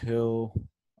until,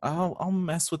 I'll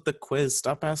mess with the quiz.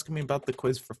 Stop asking me about the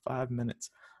quiz for 5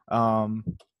 minutes. I'm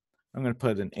going to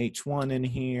put an H1 in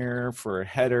here for a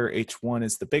header. H1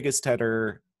 is the biggest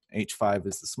header. H5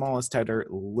 is the smallest header.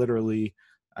 Literally,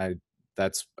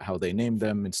 that's how they named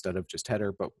them instead of just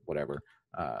header, but whatever.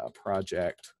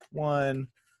 Project 1,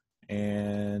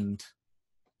 and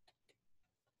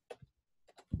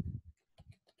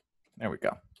there we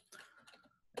go.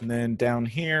 And then down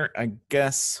here, I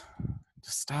guess,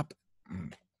 stop.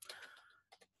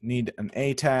 Need an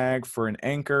A tag for an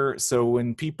anchor. So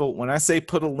when I say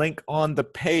put a link on the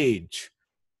page,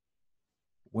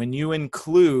 when you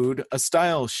include a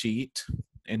style sheet,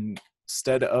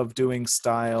 instead of doing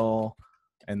style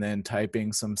and then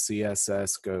typing some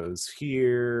CSS goes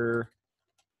here,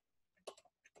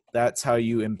 that's how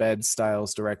you embed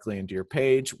styles directly into your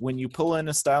page. When you pull in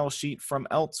a style sheet from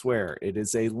elsewhere, it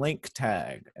is a link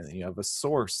tag, and then you have a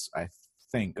source. I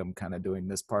think I'm kind of doing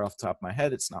this part off the top of my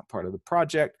head. It's not part of the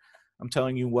project. I'm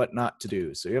telling you what not to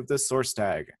do. So you have this source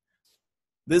tag.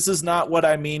 This is not what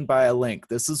I mean by a link.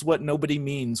 This is what nobody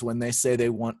means when they say they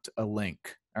want a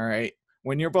link, all right?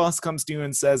 When your boss comes to you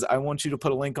and says, I want you to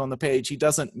put a link on the page, he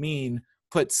doesn't mean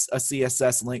put a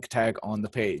CSS link tag on the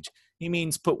page. He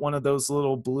means put one of those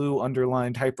little blue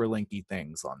underlined hyperlinky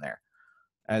things on there,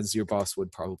 as your boss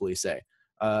would probably say.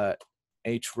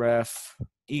 Href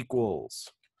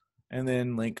equals, and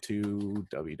then link to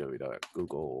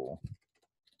www.google.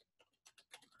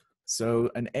 So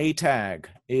an A tag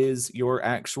is your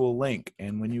actual link,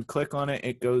 and when you click on it,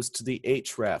 it goes to the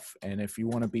href. And if you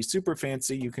want to be super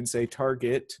fancy, you can say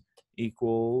target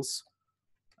equals,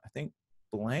 I think,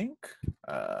 blank,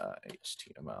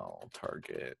 HTML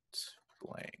target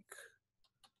blank.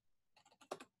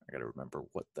 I gotta remember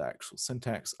what the actual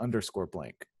syntax, underscore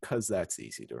blank, because that's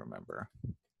easy to remember.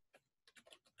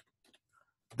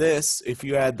 This, if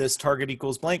you add this target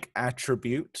equals blank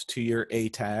attribute to your A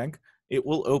tag, it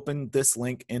will open this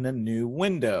link in a new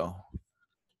window.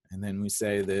 And then we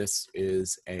say this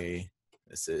is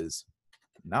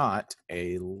not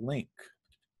a link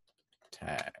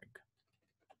tag.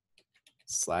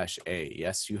 /A.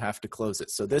 Yes, you have to close it.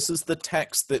 So this is the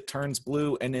text that turns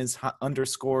blue and is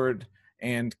underscored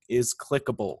and is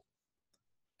clickable.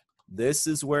 This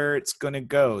is where it's going to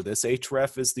go. This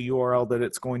href is the URL that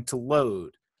it's going to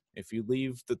load. If you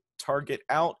leave the target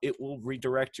out, it will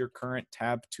redirect your current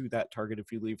tab to that target.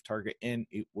 If you leave target in,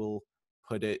 it will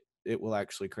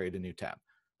actually create a new tab.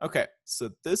 Okay,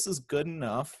 so this is good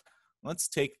enough. Let's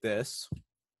take this,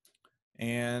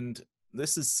 and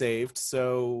this is saved.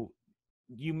 So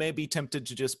you may be tempted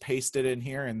to just paste it in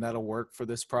here and that'll work for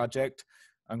this project.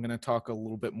 I'm going to talk a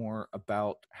little bit more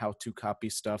about how to copy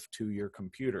stuff to your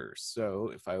computer.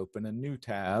 So if I open a new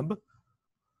tab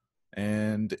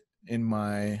and in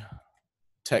my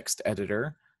text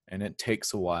editor, and it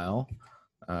takes a while,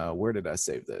 where did I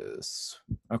save this?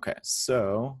 Okay,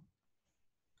 so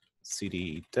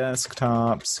CD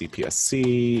desktop,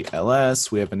 CPSC,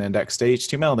 LS, we have an indexed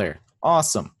HTML there.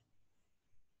 Awesome.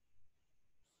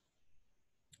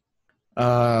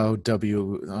 Oh,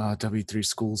 W3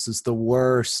 Schools is the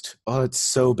worst. Oh, it's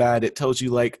so bad. It tells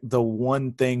you like the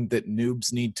one thing that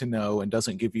noobs need to know and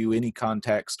doesn't give you any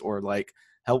context or like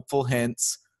helpful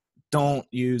hints. Don't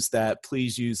use that.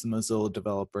 Please use the Mozilla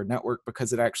Developer Network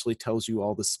because it actually tells you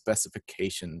all the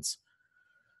specifications.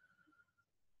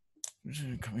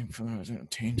 Coming from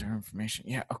change our information.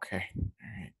 Yeah, okay. All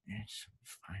right. It's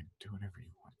fine. Do whatever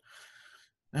you want.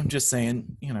 I'm just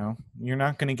saying, you know, you're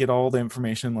not going to get all the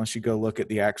information unless you go look at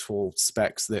the actual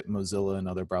specs that Mozilla and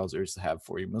other browsers have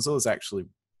for you. Mozilla is actually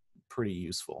pretty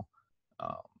useful.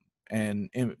 And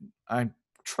I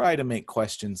try to make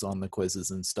questions on the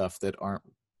quizzes and stuff that aren't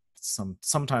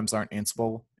sometimes aren't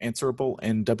answerable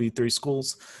in W3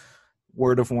 Schools.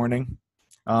 Word of warning.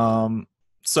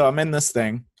 So I'm in this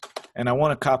thing, and I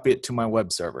want to copy it to my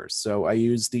web server. So I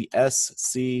use the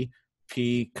scp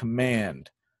command,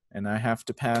 and I have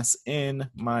to pass in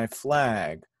my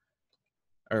flag,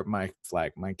 my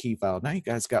key file. Now you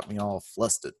guys got me all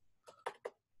flustered.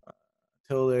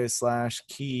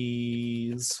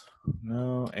 ~keys.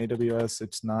 No, AWS,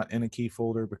 it's not in a key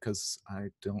folder because I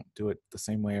don't do it the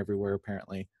same way everywhere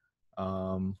apparently.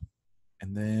 And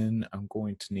then I'm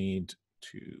going to need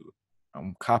to,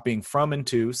 I'm copying from and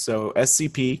to, so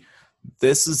SCP,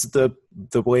 this is the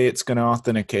way it's going to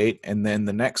authenticate, and then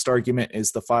the next argument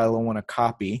is the file I want to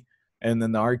copy, and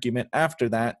then the argument after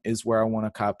that is where I want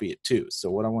to copy it to. So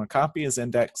what I want to copy is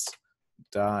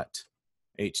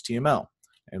index.html,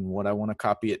 and what I want to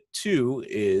copy it to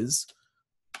is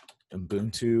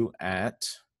Ubuntu at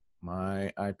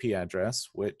my IP address,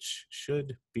 which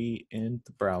should be in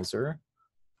the browser.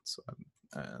 So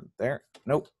there,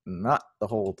 nope, not the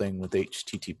whole thing with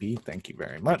HTTP. Thank you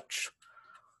very much.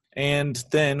 And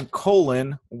then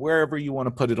colon, wherever you want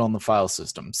to put it on the file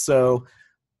system. So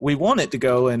we want it to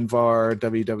go in var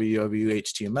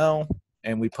www.html,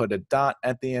 and we put a dot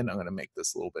at the end. I'm going to make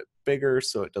this a little bit bigger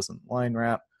so it doesn't line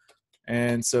wrap.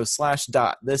 And so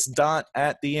 /dot, this dot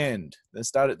at the end.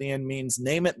 This dot at the end means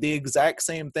name it the exact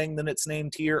same thing that it's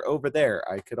named here over there.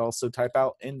 I could also type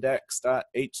out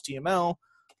index.html,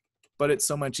 but it's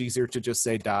so much easier to just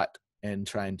say dot and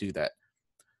try and do that.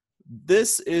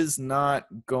 This is not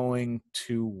going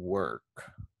to work.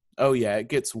 Oh yeah, it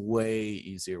gets way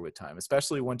easier with time,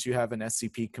 especially once you have an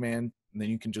SCP command, and then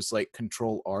you can just like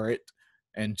Control-R it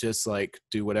and just like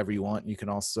do whatever you want. You can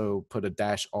also put a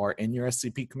 -R in your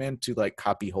SCP command to like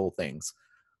copy whole things.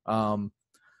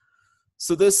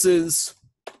 So this is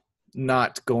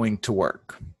not going to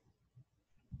work.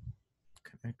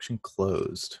 Connection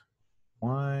closed.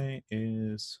 Why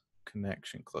is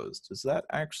connection closed? Is that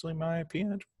actually my IP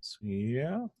address?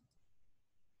 Yeah.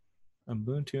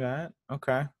 Ubuntu at,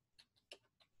 okay.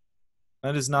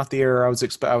 That is not the error I was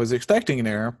expecting. I was expecting an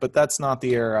error, but that's not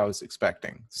the error I was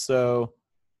expecting. So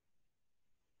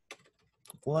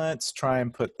let's try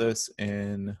and put this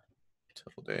in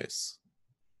tildes.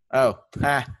 Oh,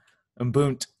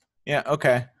 Ubuntu. Yeah,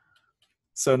 okay.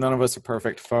 So none of us are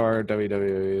perfect. var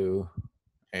www.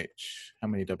 How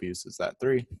many W's is that?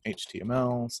 3.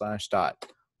 HTML /dot.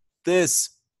 This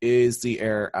is the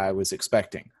error I was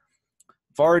expecting.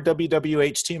 var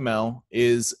www.html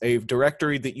is a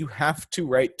directory that you have to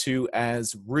write to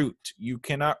as root. You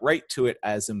cannot write to it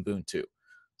as Ubuntu.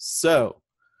 So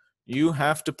you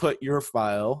have to put your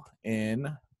file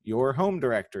in your home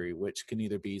directory, which can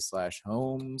either be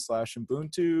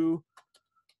 /home/Ubuntu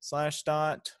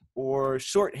 /dot, or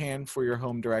shorthand for your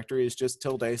home directory is just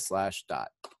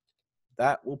tilde/dot.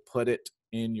 That will put it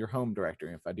in your home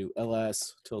directory. If I do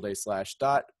ls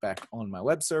tilde/dot back on my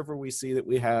web server, we see that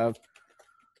we have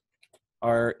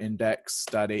our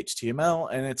index.html,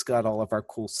 and it's got all of our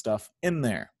cool stuff in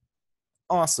there.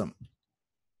 Awesome.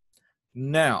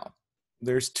 Now,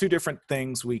 there's two different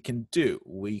things we can do.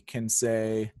 We can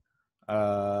say,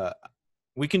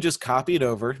 we can just copy it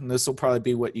over, and this will probably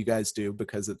be what you guys do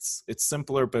because it's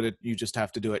simpler, but you just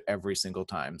have to do it every single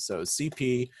time. So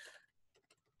cp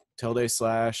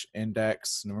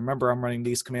tilde/index, and remember I'm running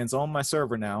these commands on my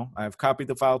server now. I've copied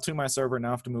the file to my server, now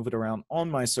I have to move it around on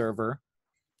my server,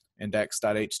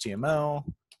 index.html,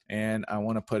 and I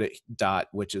want to put it dot,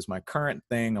 which is my current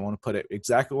thing. I want to put it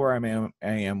exactly where I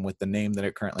am with the name that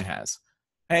it currently has.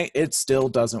 Hey, it still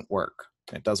doesn't work.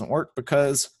 It doesn't work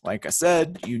because, like I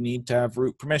said, you need to have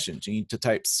root permissions. You need to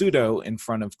type sudo in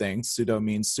front of things. Sudo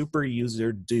means super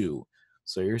user do.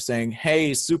 So you're saying,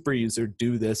 hey, super user,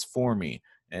 do this for me.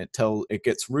 And it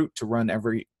gets root to run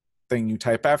everything you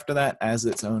type after that as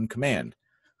its own command.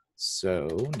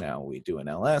 So now we do an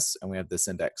ls, and we have this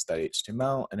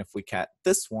index.html. And if we cat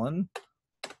this one,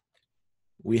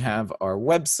 we have our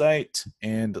website.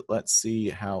 And let's see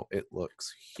how it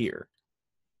looks here.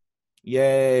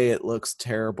 Yay, it looks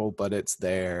terrible, but it's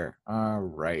there. All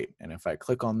right, and if I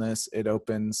click on this, it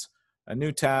opens a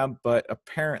new tab, but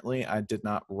apparently I did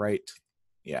not write.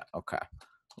 Yeah, okay.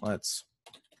 Let's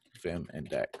vim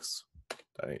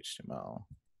index.html.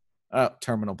 Oh,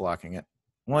 terminal blocking it.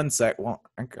 One sec. Well,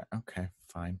 okay,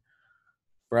 fine.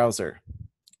 Browser.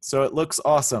 So it looks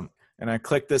awesome. And I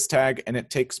click this tag, and it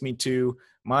takes me to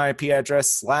my IP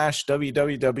address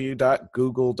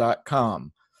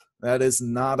 /www.google.com. That is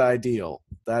not ideal.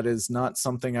 That is not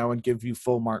something I would give you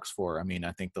full marks for. I mean,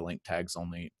 I think the link tag's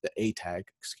only, the A tag,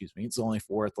 excuse me, it's only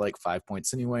worth like 5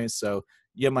 points anyway, so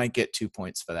you might get 2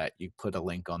 points for that. You put a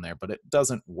link on there, but it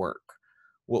doesn't work.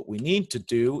 What we need to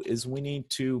do is we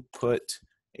need to put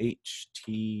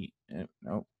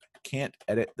can't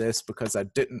edit this because I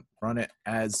didn't run it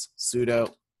as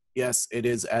sudo. Yes, it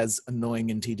is as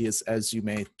annoying and tedious as you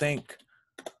may think.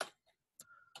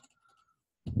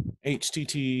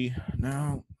 HTT,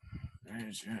 no.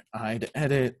 I'd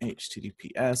edit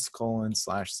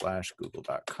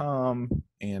https://google.com.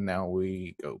 And now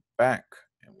we go back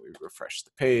and we refresh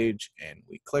the page and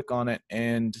we click on it,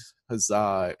 and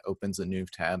huzzah, it opens a new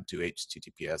tab to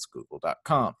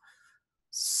https://google.com.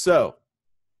 So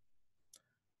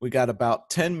we got about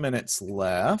 10 minutes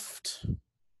left.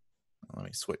 Let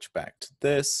me switch back to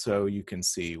this so you can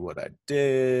see what I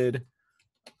did.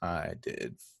 I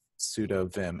did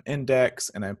sudo vim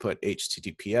index and I put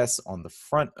https on the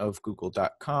front of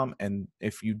google.com. And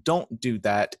if you don't do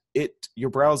that,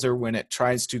 your browser, when it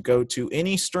tries to go to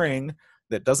any string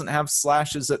that doesn't have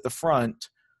slashes at the front,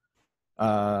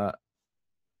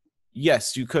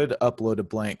 yes, you could upload a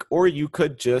blank, or you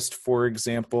could just, for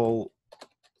example,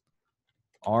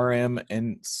 rm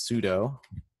and sudo.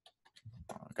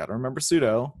 Got to remember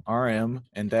sudo rm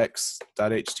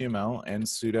index.html and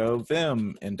sudo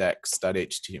vim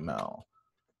index.html.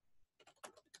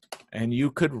 And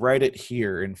you could write it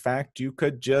here. In fact, you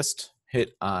could just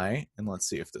hit I, and let's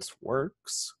see if this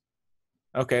works.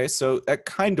 Okay, so that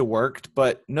kind of worked,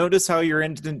 but notice how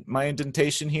my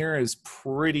indentation here is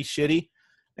pretty shitty.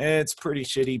 It's pretty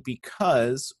shitty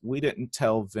because we didn't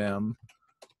tell Vim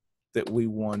that we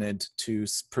wanted to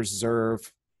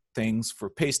preserve things for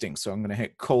pasting. So I'm going to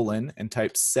hit colon and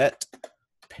type set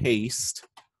paste.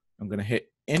 I'm going to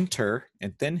hit enter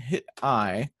and then hit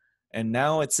I, and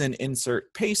now it's in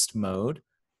insert paste mode.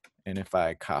 And if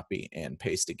I copy and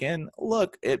paste again,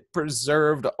 look, it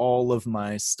preserved all of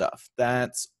my stuff.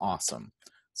 That's awesome.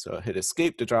 So hit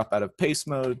escape to drop out of paste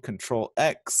mode, control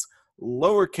X,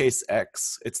 lowercase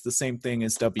x, it's the same thing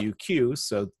as WQ.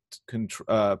 So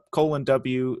colon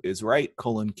W is write,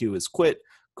 colon Q is quit,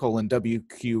 colon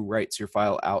WQ writes your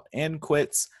file out and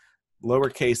quits.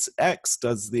 Lowercase x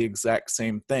does the exact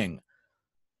same thing.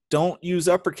 Don't use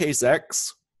uppercase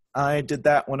X. I did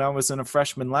that when I was in a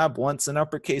freshman lab once, and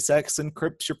uppercase X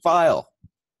encrypts your file.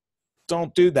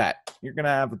 Don't do that. You're going to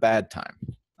have a bad time.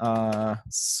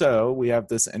 So we have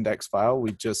this index file.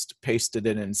 We just pasted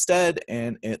it instead,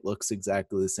 and it looks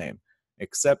exactly the same,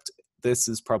 except this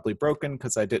is probably broken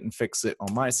because I didn't fix it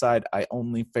on my side. I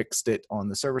only fixed it on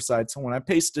the server side. So when I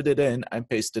pasted it in, I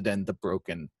pasted in the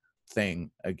broken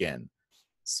thing again.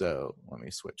 So let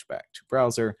me switch back to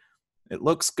browser. It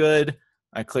looks good.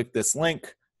 I click this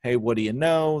link. Hey, what do you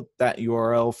know? That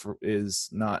URL is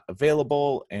not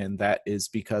available, and that is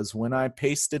because when I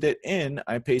pasted it in,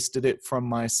 I pasted it from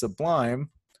my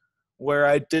Sublime, where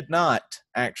I did not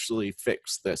actually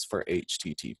fix this for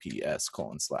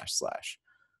https://.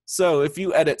 So if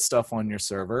you edit stuff on your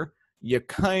server, you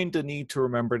kind of need to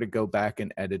remember to go back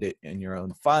and edit it in your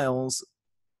own files,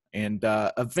 and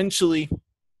eventually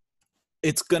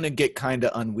it's going to get kind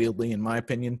of unwieldy, in my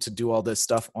opinion, to do all this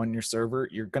stuff on your server.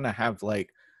 You're going to have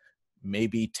like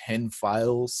maybe 10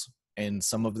 files, and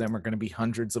some of them are going to be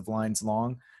hundreds of lines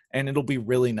long, and it'll be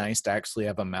really nice to actually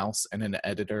have a mouse and an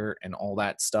editor and all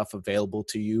that stuff available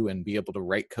to you and be able to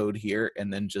write code here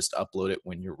and then just upload it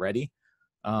when you're ready.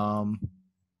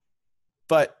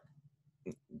 But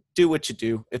do what you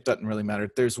do. It doesn't really matter.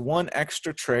 There's one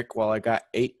extra trick. While I got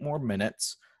 8 more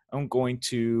minutes, I'm going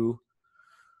to,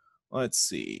 let's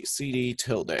see, cd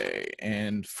tilde,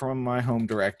 and from my home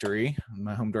directory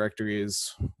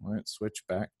is, let's switch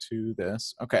back to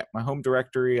this. Okay, my home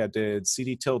directory, I did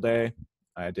cd tilde,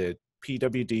 I did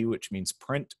pwd, which means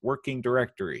print working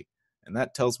directory, and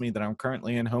that tells me that I'm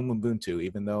currently in home Ubuntu,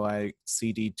 even though I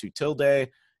cd to tilde,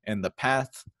 and the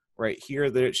path right here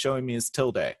that it's showing me is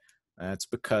tilde. That's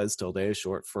because tilde is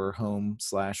short for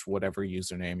home/whatever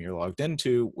username you're logged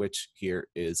into, which here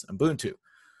is Ubuntu.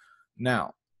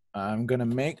 Now, I'm going to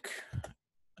make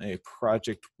a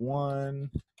project1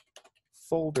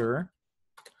 folder,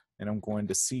 and I'm going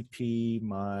to cp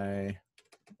my,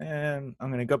 and I'm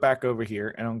going to go back over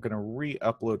here, and I'm going to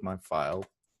re-upload my file.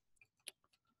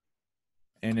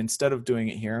 And instead of doing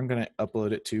it here, I'm going to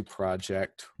upload it to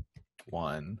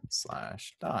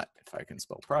project1/dot, if I can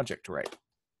spell project right.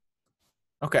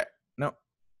 Okay, no,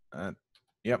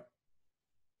 yep.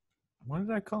 What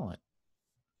did I call it?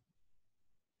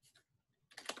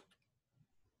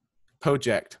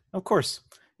 Project, of course,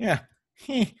 yeah.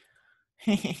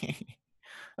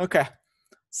 Okay,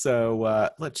 so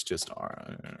let's just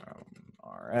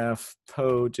rf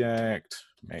project,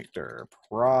 make their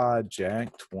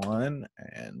project1,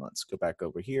 and let's go back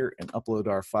over here and upload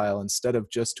our file. Instead of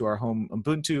just to our home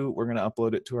Ubuntu, we're going to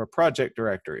upload it to our project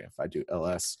directory. If I do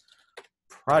ls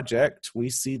project, we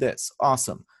see this.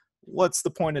 Awesome. What's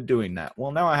the point of doing that?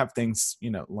 Well, now I have things,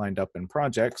 lined up in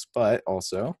projects, but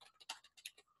also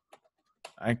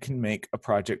I can make a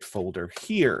project folder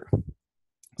here.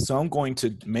 So I'm going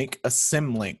to make a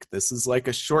symlink. This is like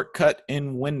a shortcut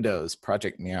in Windows.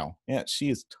 Project Meow. Yeah, she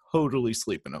is totally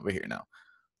sleeping over here now.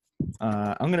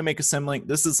 I'm going to make a symlink.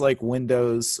 This is like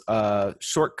Windows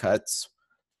shortcuts,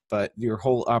 but your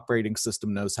whole operating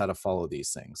system knows how to follow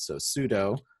these things. So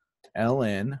sudo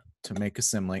ln to make a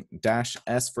symlink,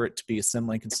 -s for it to be a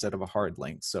symlink instead of a hard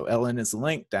link. So ln is a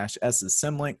link, -s is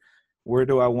symlink. Where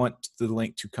do I want the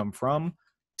link to come from?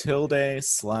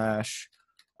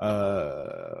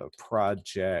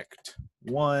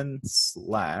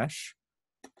 /project1/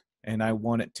 and I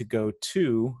want it to go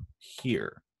to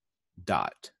here,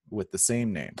 dot, with the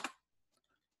same name.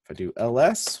 If I do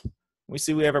ls, we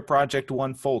see we have a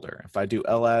project1 folder. If I do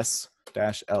ls-la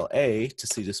to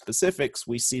see the specifics,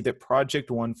 we see that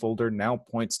project1 folder now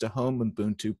points to home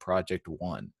Ubuntu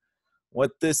project1.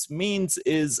 What this means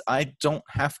is I don't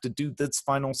have to do this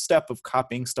final step of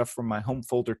copying stuff from my home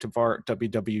folder to var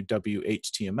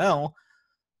www.html.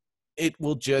 It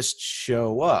will just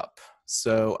show up.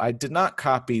 So I did not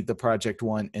copy the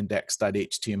project1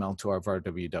 index.html to our var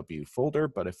www folder,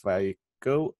 but if I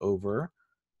go over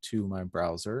to my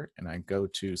browser and I go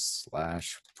to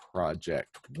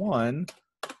 /project1,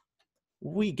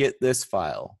 we get this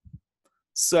file.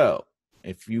 So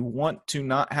if you want to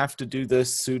not have to do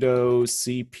this sudo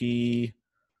cp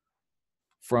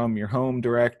from your home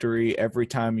directory every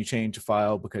time you change a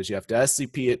file, because you have to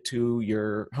scp it to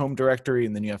your home directory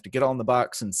and then you have to get on the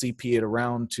box and cp it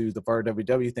around to the var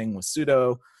www thing with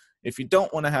sudo. If you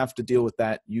don't want to have to deal with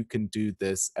that, you can do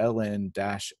this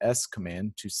ln-s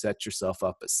command to set yourself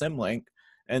up a symlink,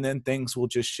 and then things will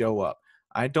just show up.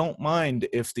 I don't mind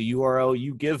if the URL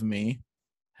you give me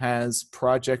has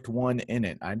project1 in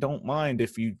it. I don't mind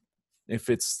if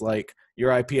it's like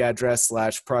your IP address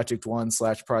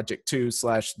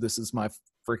 /project1/project2/ this is my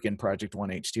freaking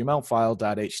project1 HTML file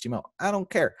 .html. I don't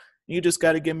care. You just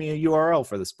got to give me a URL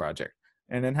for this project,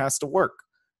 and it has to work,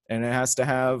 and it has to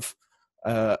have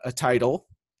a title.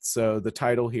 So the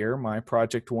title here, my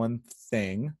project1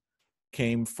 thing,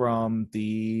 came from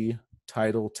the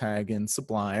title tag in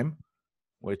Sublime,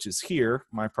 which is here,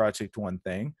 my project1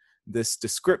 thing. This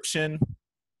description,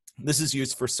 this is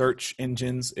used for search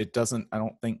engines. It doesn't, I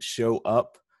don't think, show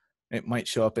up. It might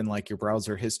show up in like your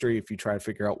browser history if you try to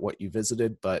figure out what you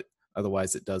visited, but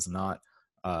otherwise it does not.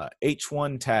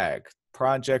 H1 tag,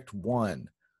 project1.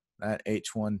 That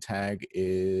H1 tag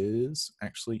is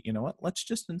actually, you know what? Let's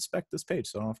just inspect this page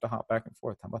so I don't have to hop back and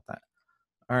forth. How about that?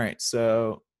 All right,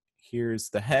 so here's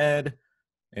the head.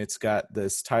 It's got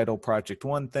this title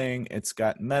project1 thing. It's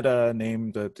got meta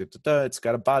named, it's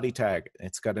got a body tag.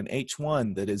 It's got an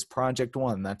H1 that is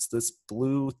project1. That's this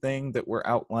blue thing that we're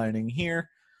outlining here.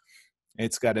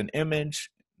 It's got an image.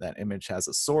 That image has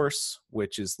a source,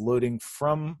 which is loading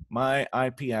from my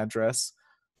IP address.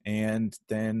 And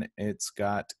then it's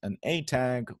got an A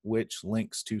tag, which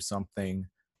links to something.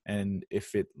 And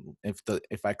if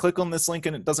I click on this link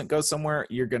and it doesn't go somewhere,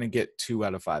 you're going to get 2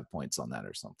 out of 5 points on that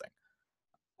or something.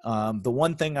 The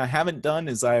one thing I haven't done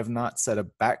is I have not set a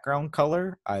background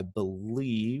color. I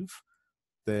believe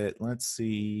that, let's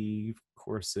see,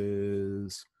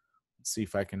 courses. Let's see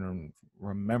if I can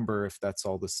remember if that's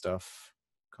all the stuff.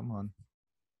 Come on.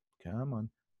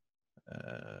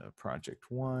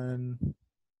 Project1.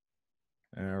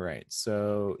 All right,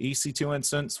 so EC2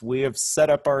 instance, we have set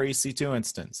up our EC2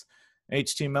 instance.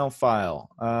 HTML file.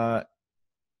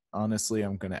 Honestly,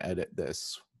 I'm going to edit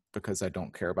this because I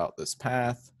don't care about this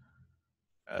path.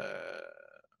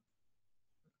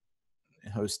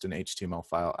 Host an HTML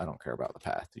file. I don't care about the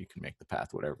path. You can make the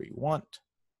path whatever you want.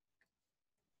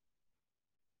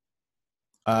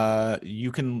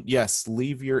 You can, yes,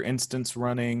 leave your instance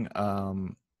running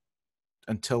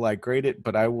until I grade it,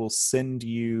 but I will send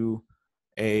you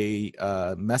a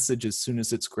message as soon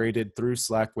as it's graded through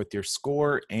Slack with your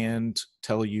score and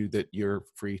tell you that you're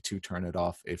free to turn it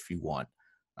off if you want.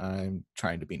 I'm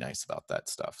trying to be nice about that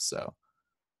stuff. So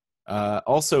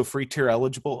also free tier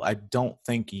eligible, I don't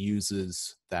think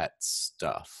uses that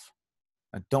stuff.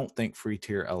 I don't think free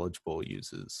tier eligible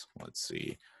uses, let's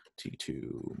see,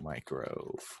 T2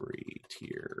 micro free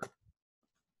tier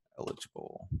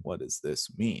eligible. What does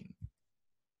this mean?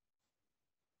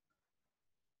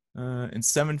 In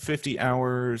 750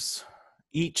 hours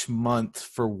each month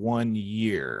for 1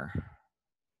 year.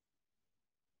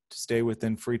 To stay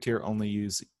within free tier, only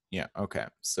use, yeah, okay.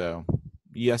 So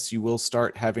yes, you will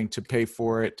start having to pay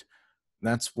for it.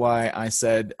 That's why I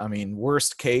said, I mean,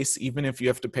 worst case, even if you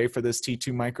have to pay for this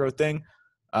T2 micro thing,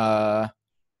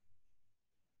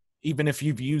 even if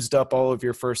you've used up all of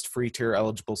your first free tier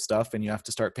eligible stuff and you have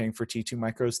to start paying for T2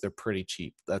 micros, they're pretty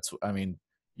cheap. That's, I mean,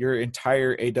 your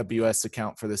entire AWS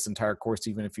account for this entire course,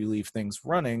 even if you leave things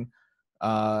running,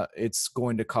 it's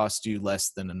going to cost you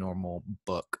less than a normal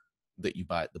book that you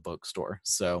buy at the bookstore.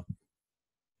 So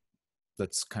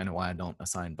that's kind of why I don't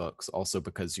assign books. Also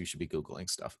because you should be Googling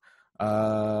stuff.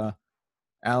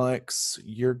 Alex,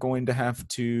 you're going to have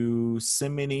to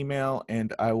send me an email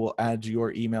and I will add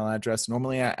your email address.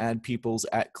 Normally I add people's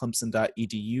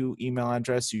 @clemson.edu email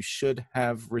address. You should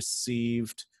have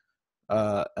received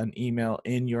an email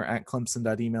in your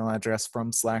 @clemson.email address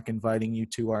from Slack inviting you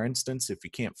to our instance. If you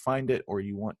can't find it or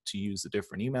you want to use a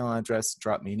different email address,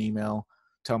 drop me an email,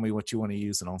 tell me what you want to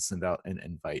use, and I'll send out an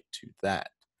invite to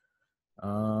that.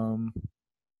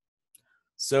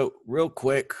 So real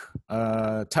quick,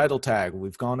 title tag,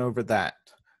 we've gone over that.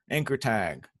 Anchor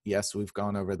tag, yes, we've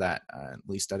gone over that. At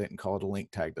least I didn't call it a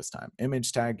link tag this time.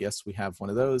 Image tag, yes, we have one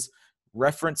of those.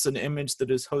 Reference an image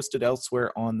that is hosted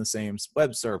elsewhere on the same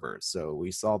web server. So we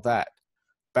saw that.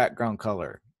 Background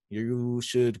color, you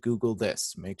should Google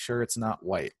this. Make sure it's not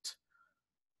white.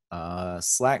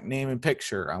 Slack name and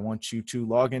picture, I want you to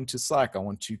log into Slack. I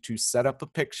want you to set up a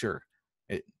picture.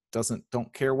 It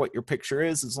don't care what your picture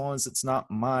is as long as it's not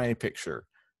my picture.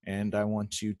 And I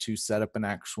want you to set up an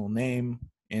actual name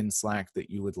in Slack that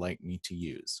you would like me to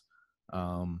use.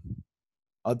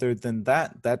 Other than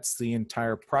that, that's the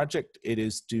entire project. It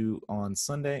is due on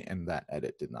Sunday, and that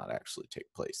edit did not actually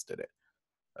take place, did it?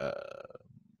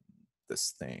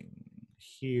 This thing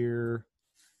here,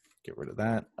 get rid of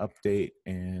that, update,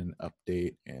 and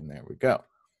there we go.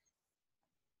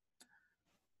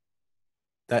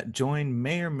 That join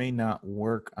may or may not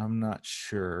work. I'm not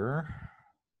sure.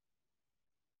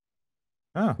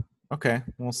 Oh, okay.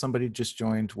 Well, somebody just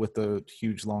joined with a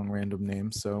huge, long, random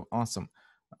name. So awesome.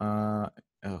 All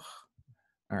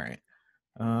right.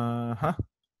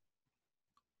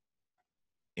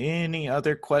 Any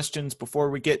other questions before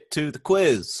we get to the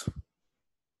quiz?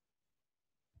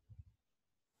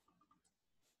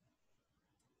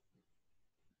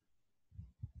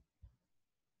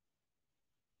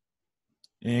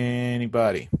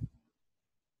 Anybody?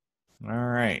 All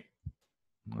right.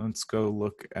 Let's go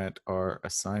look at our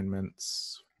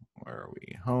assignments. Where are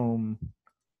we? Home.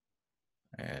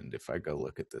 And if I go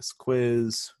look at this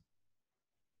quiz,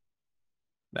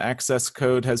 the access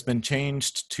code has been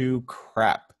changed to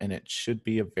crap, and it should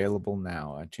be available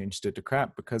now. I changed it to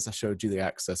crap because I showed you the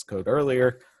access code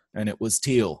earlier, and it was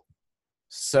teal.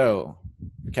 So,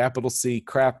 capital C,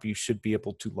 crap, you should be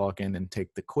able to log in and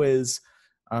take the quiz.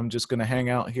 I'm just going to hang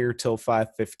out here till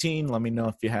 5:15. Let me know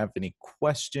if you have any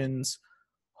questions.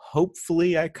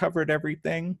 Hopefully I covered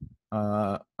everything.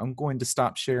 I'm going to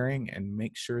stop sharing and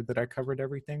make sure that I covered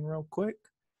everything real quick.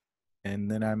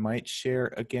 And then I might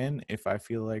share again if I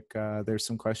feel like there's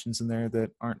some questions in there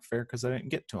that aren't fair because I didn't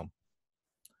get to them.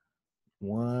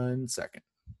 1 second.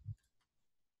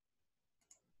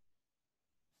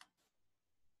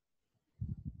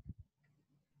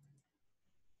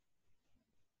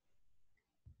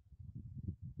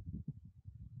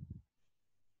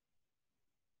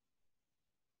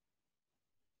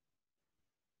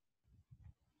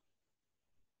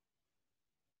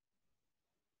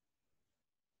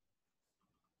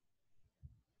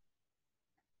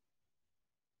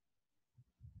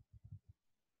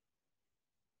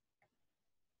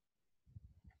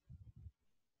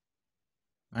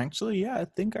 Actually, yeah, I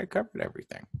think I covered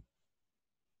everything.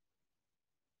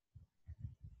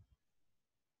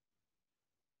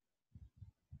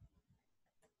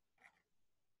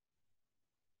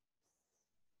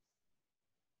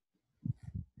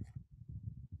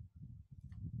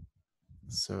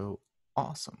 So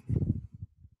awesome.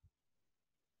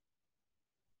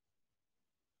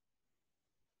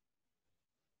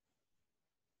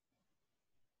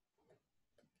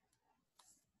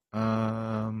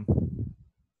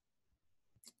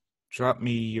 Drop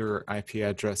me your IP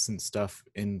address and stuff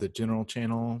in the general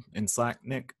channel in Slack,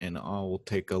 Nick, and I'll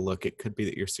take a look. It could be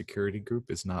that your security group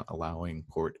is not allowing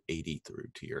port 80 through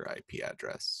to your IP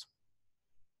address.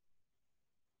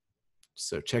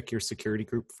 So check your security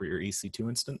group for your EC2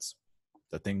 instance.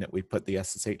 The thing that we put the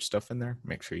SSH stuff in there,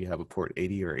 make sure you have a port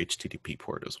 80 or HTTP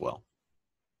port as well.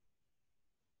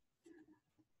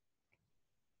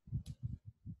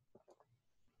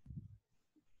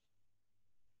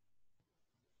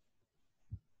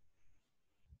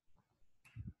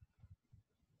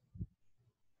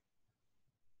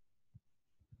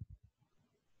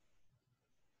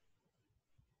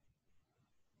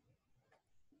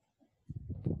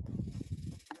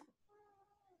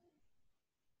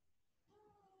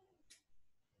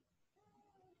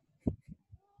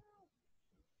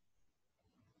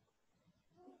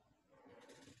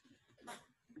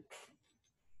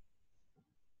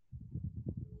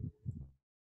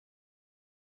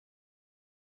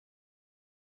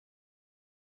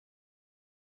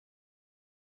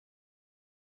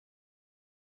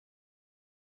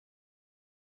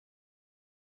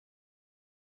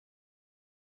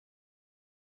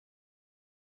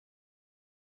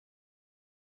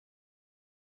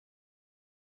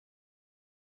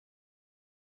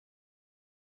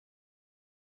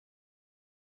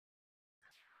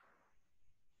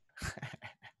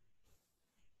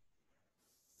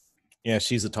 Yeah,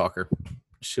 she's a talker.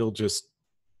 She'll just,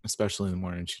 especially in the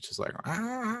morning, she's just like,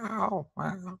 ow,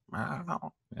 ow,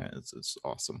 ow. Yeah, it's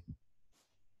awesome.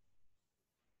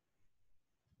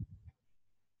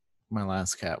 My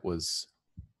last cat was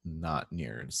not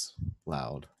near as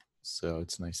loud, so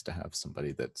it's nice to have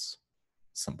somebody that's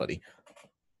somebody.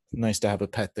 Nice to have a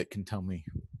pet that can tell me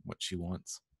what she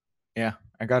wants. Yeah,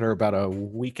 I got her about a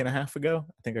week and a half ago.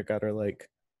 I think I got her like,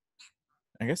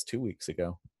 I guess 2 weeks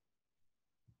ago.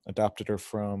 Adopted her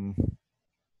from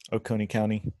Oconee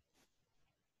County.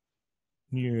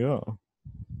 Yeah.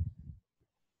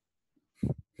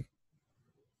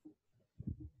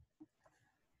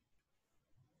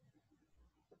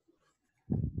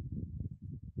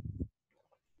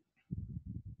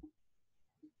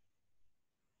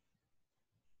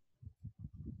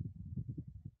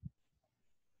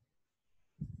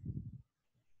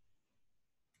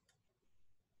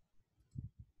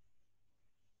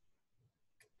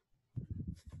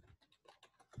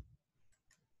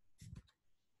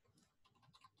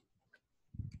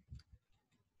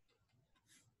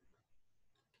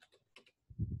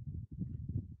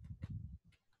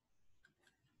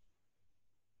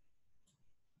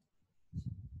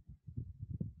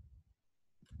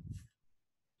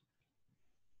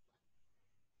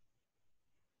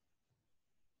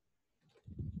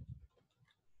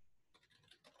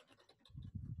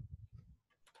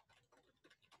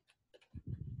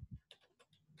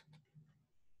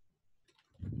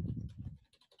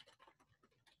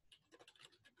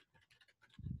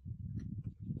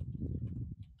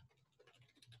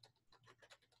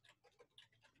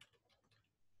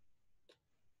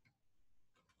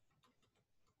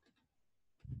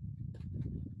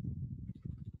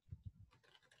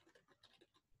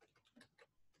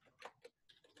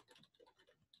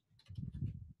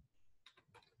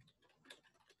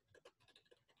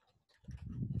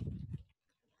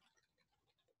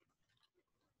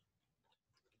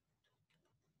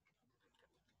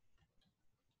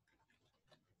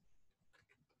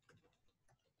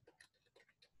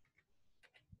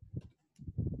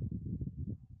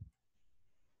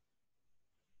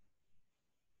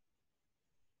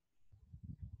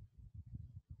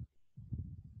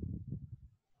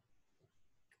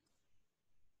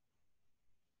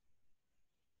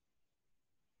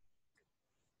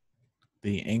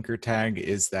 The anchor tag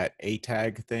is that A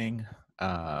tag thing,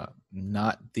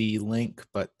 not the link,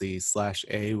 but the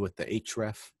 /A with the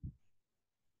href.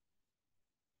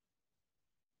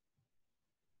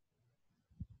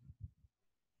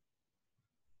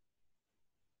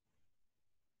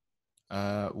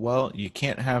 Well, you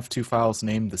can't have two files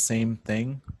named the same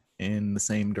thing in the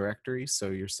same directory, so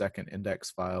your second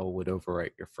index file would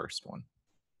overwrite your first one.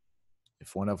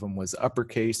 If one of them was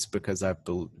uppercase, because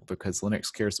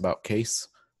Linux cares about case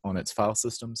on its file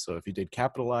system, so if you did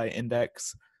capital I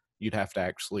index, you'd have to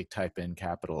actually type in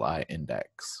capital I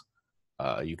index.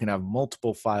 You can have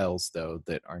multiple files, though,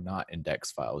 that are not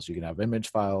index files. You can have image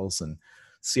files and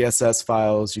CSS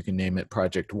files. You can name it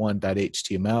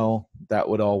project1.html. That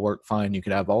would all work fine. You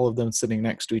could have all of them sitting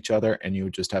next to each other, and you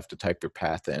would just have to type your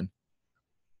path in.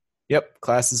 Yep,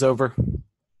 class is over.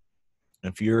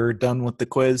 If you're done with the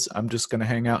quiz, I'm just going to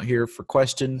hang out here for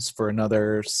questions for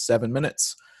another 7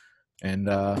 minutes, and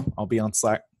I'll be on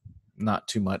Slack. Not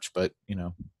too much, but, you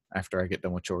know, after I get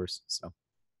done with chores. So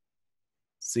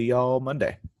see y'all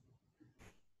Monday.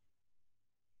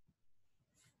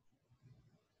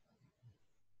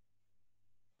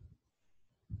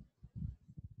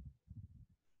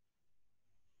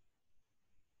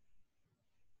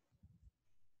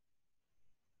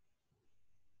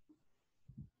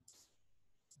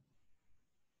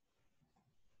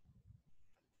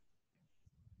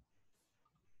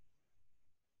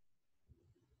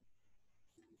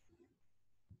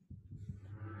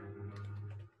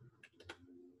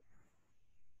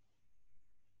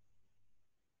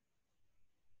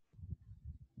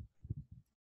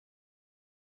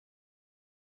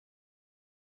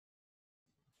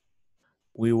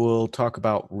 We will talk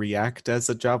about React as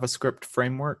a JavaScript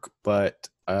framework, but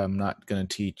I'm not going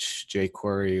to teach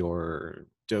jQuery or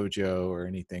Dojo or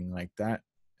anything like that.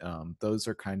 Those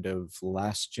are kind of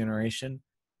last generation.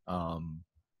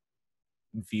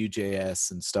 Vue.js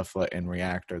and stuff like and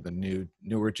React are the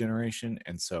newer generation,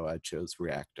 and so I chose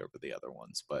React over the other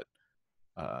ones. But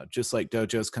just like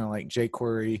Dojo is kind of like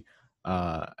jQuery,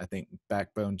 I think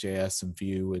Backbone.js and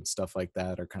Vue and stuff like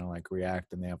that are kind of like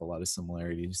React, and they have a lot of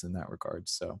similarities in that regard.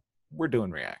 So we're doing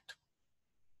React.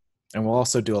 And we'll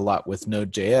also do a lot with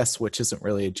Node.js, which isn't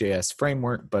really a JS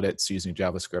framework, but it's using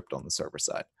JavaScript on the server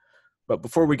side. But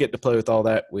before we get to play with all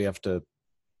that, we have to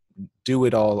do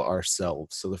it all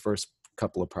ourselves. So the first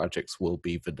couple of projects will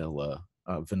be vanilla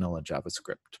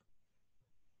JavaScript.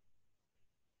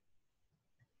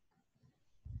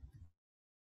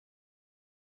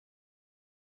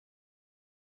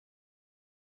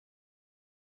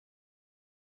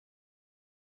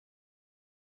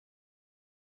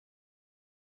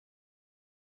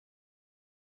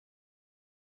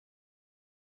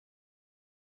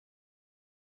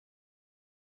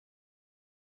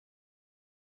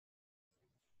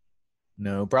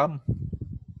 No problem.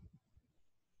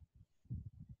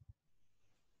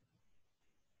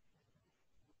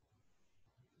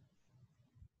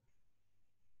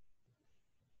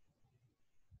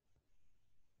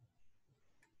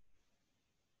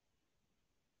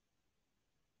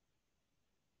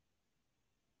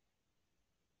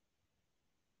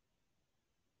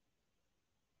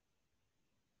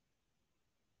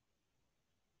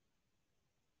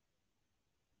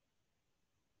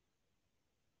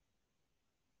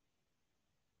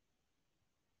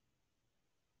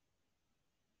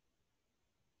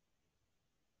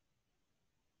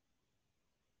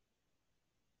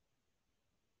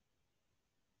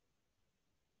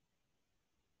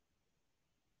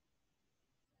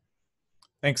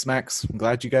 Thanks, Max. I'm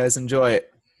glad you guys enjoy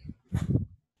it.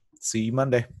 See you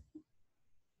Monday.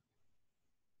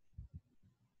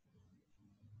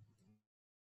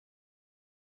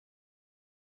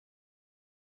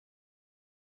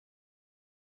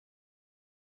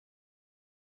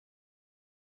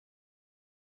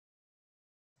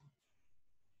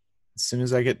 As soon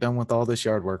as I get done with all this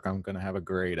yard work, I'm going to have a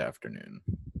great afternoon.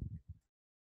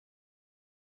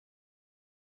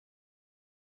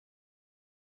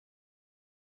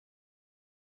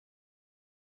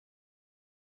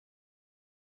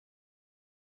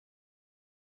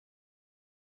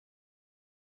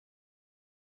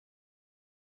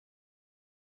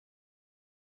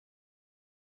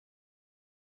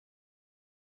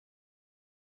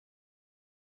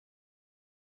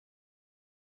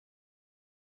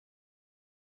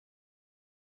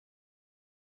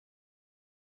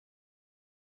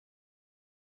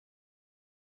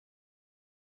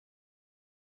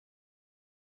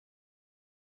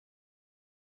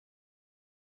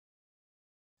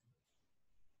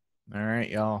 All right,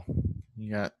 y'all.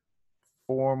 You got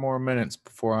 4 more minutes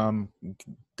before I'm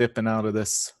dipping out of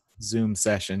this Zoom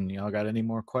session. Y'all got any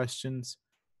more questions?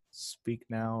 Speak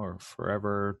now or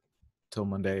forever till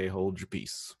Monday. Hold your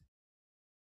peace.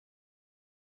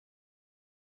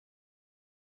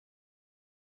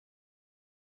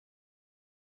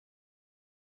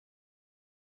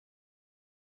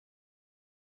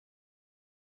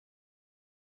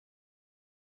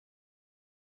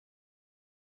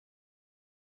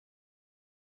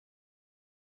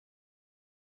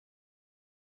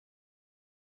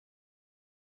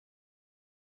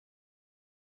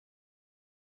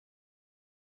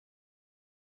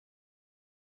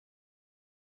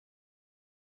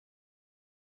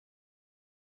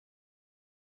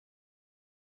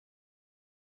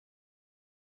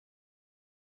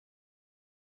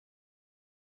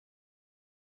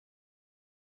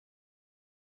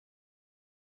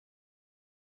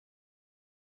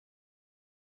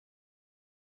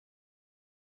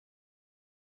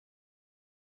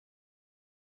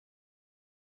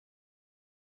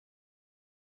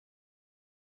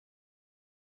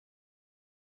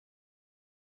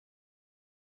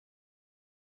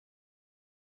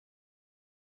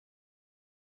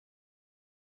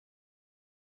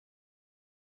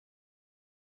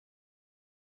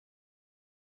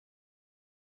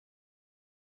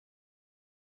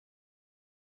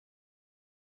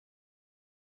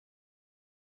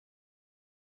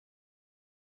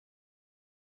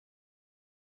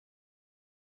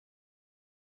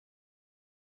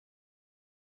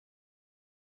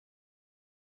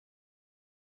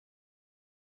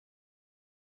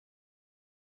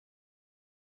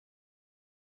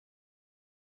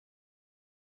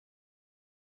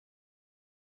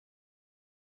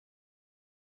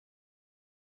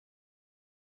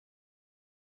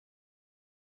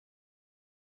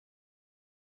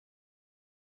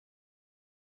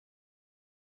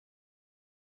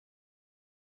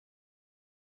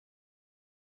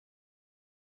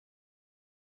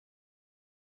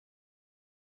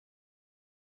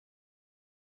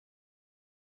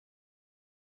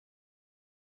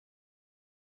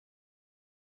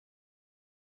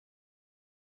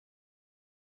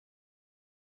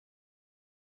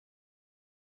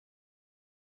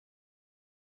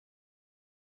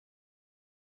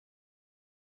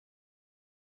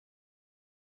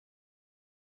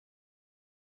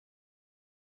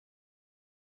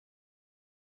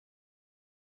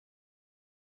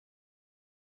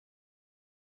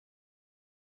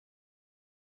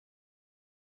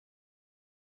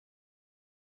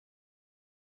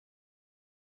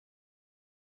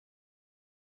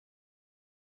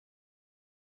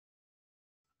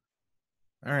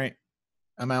 All right.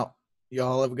 I'm out.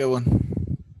 Y'all have a good one.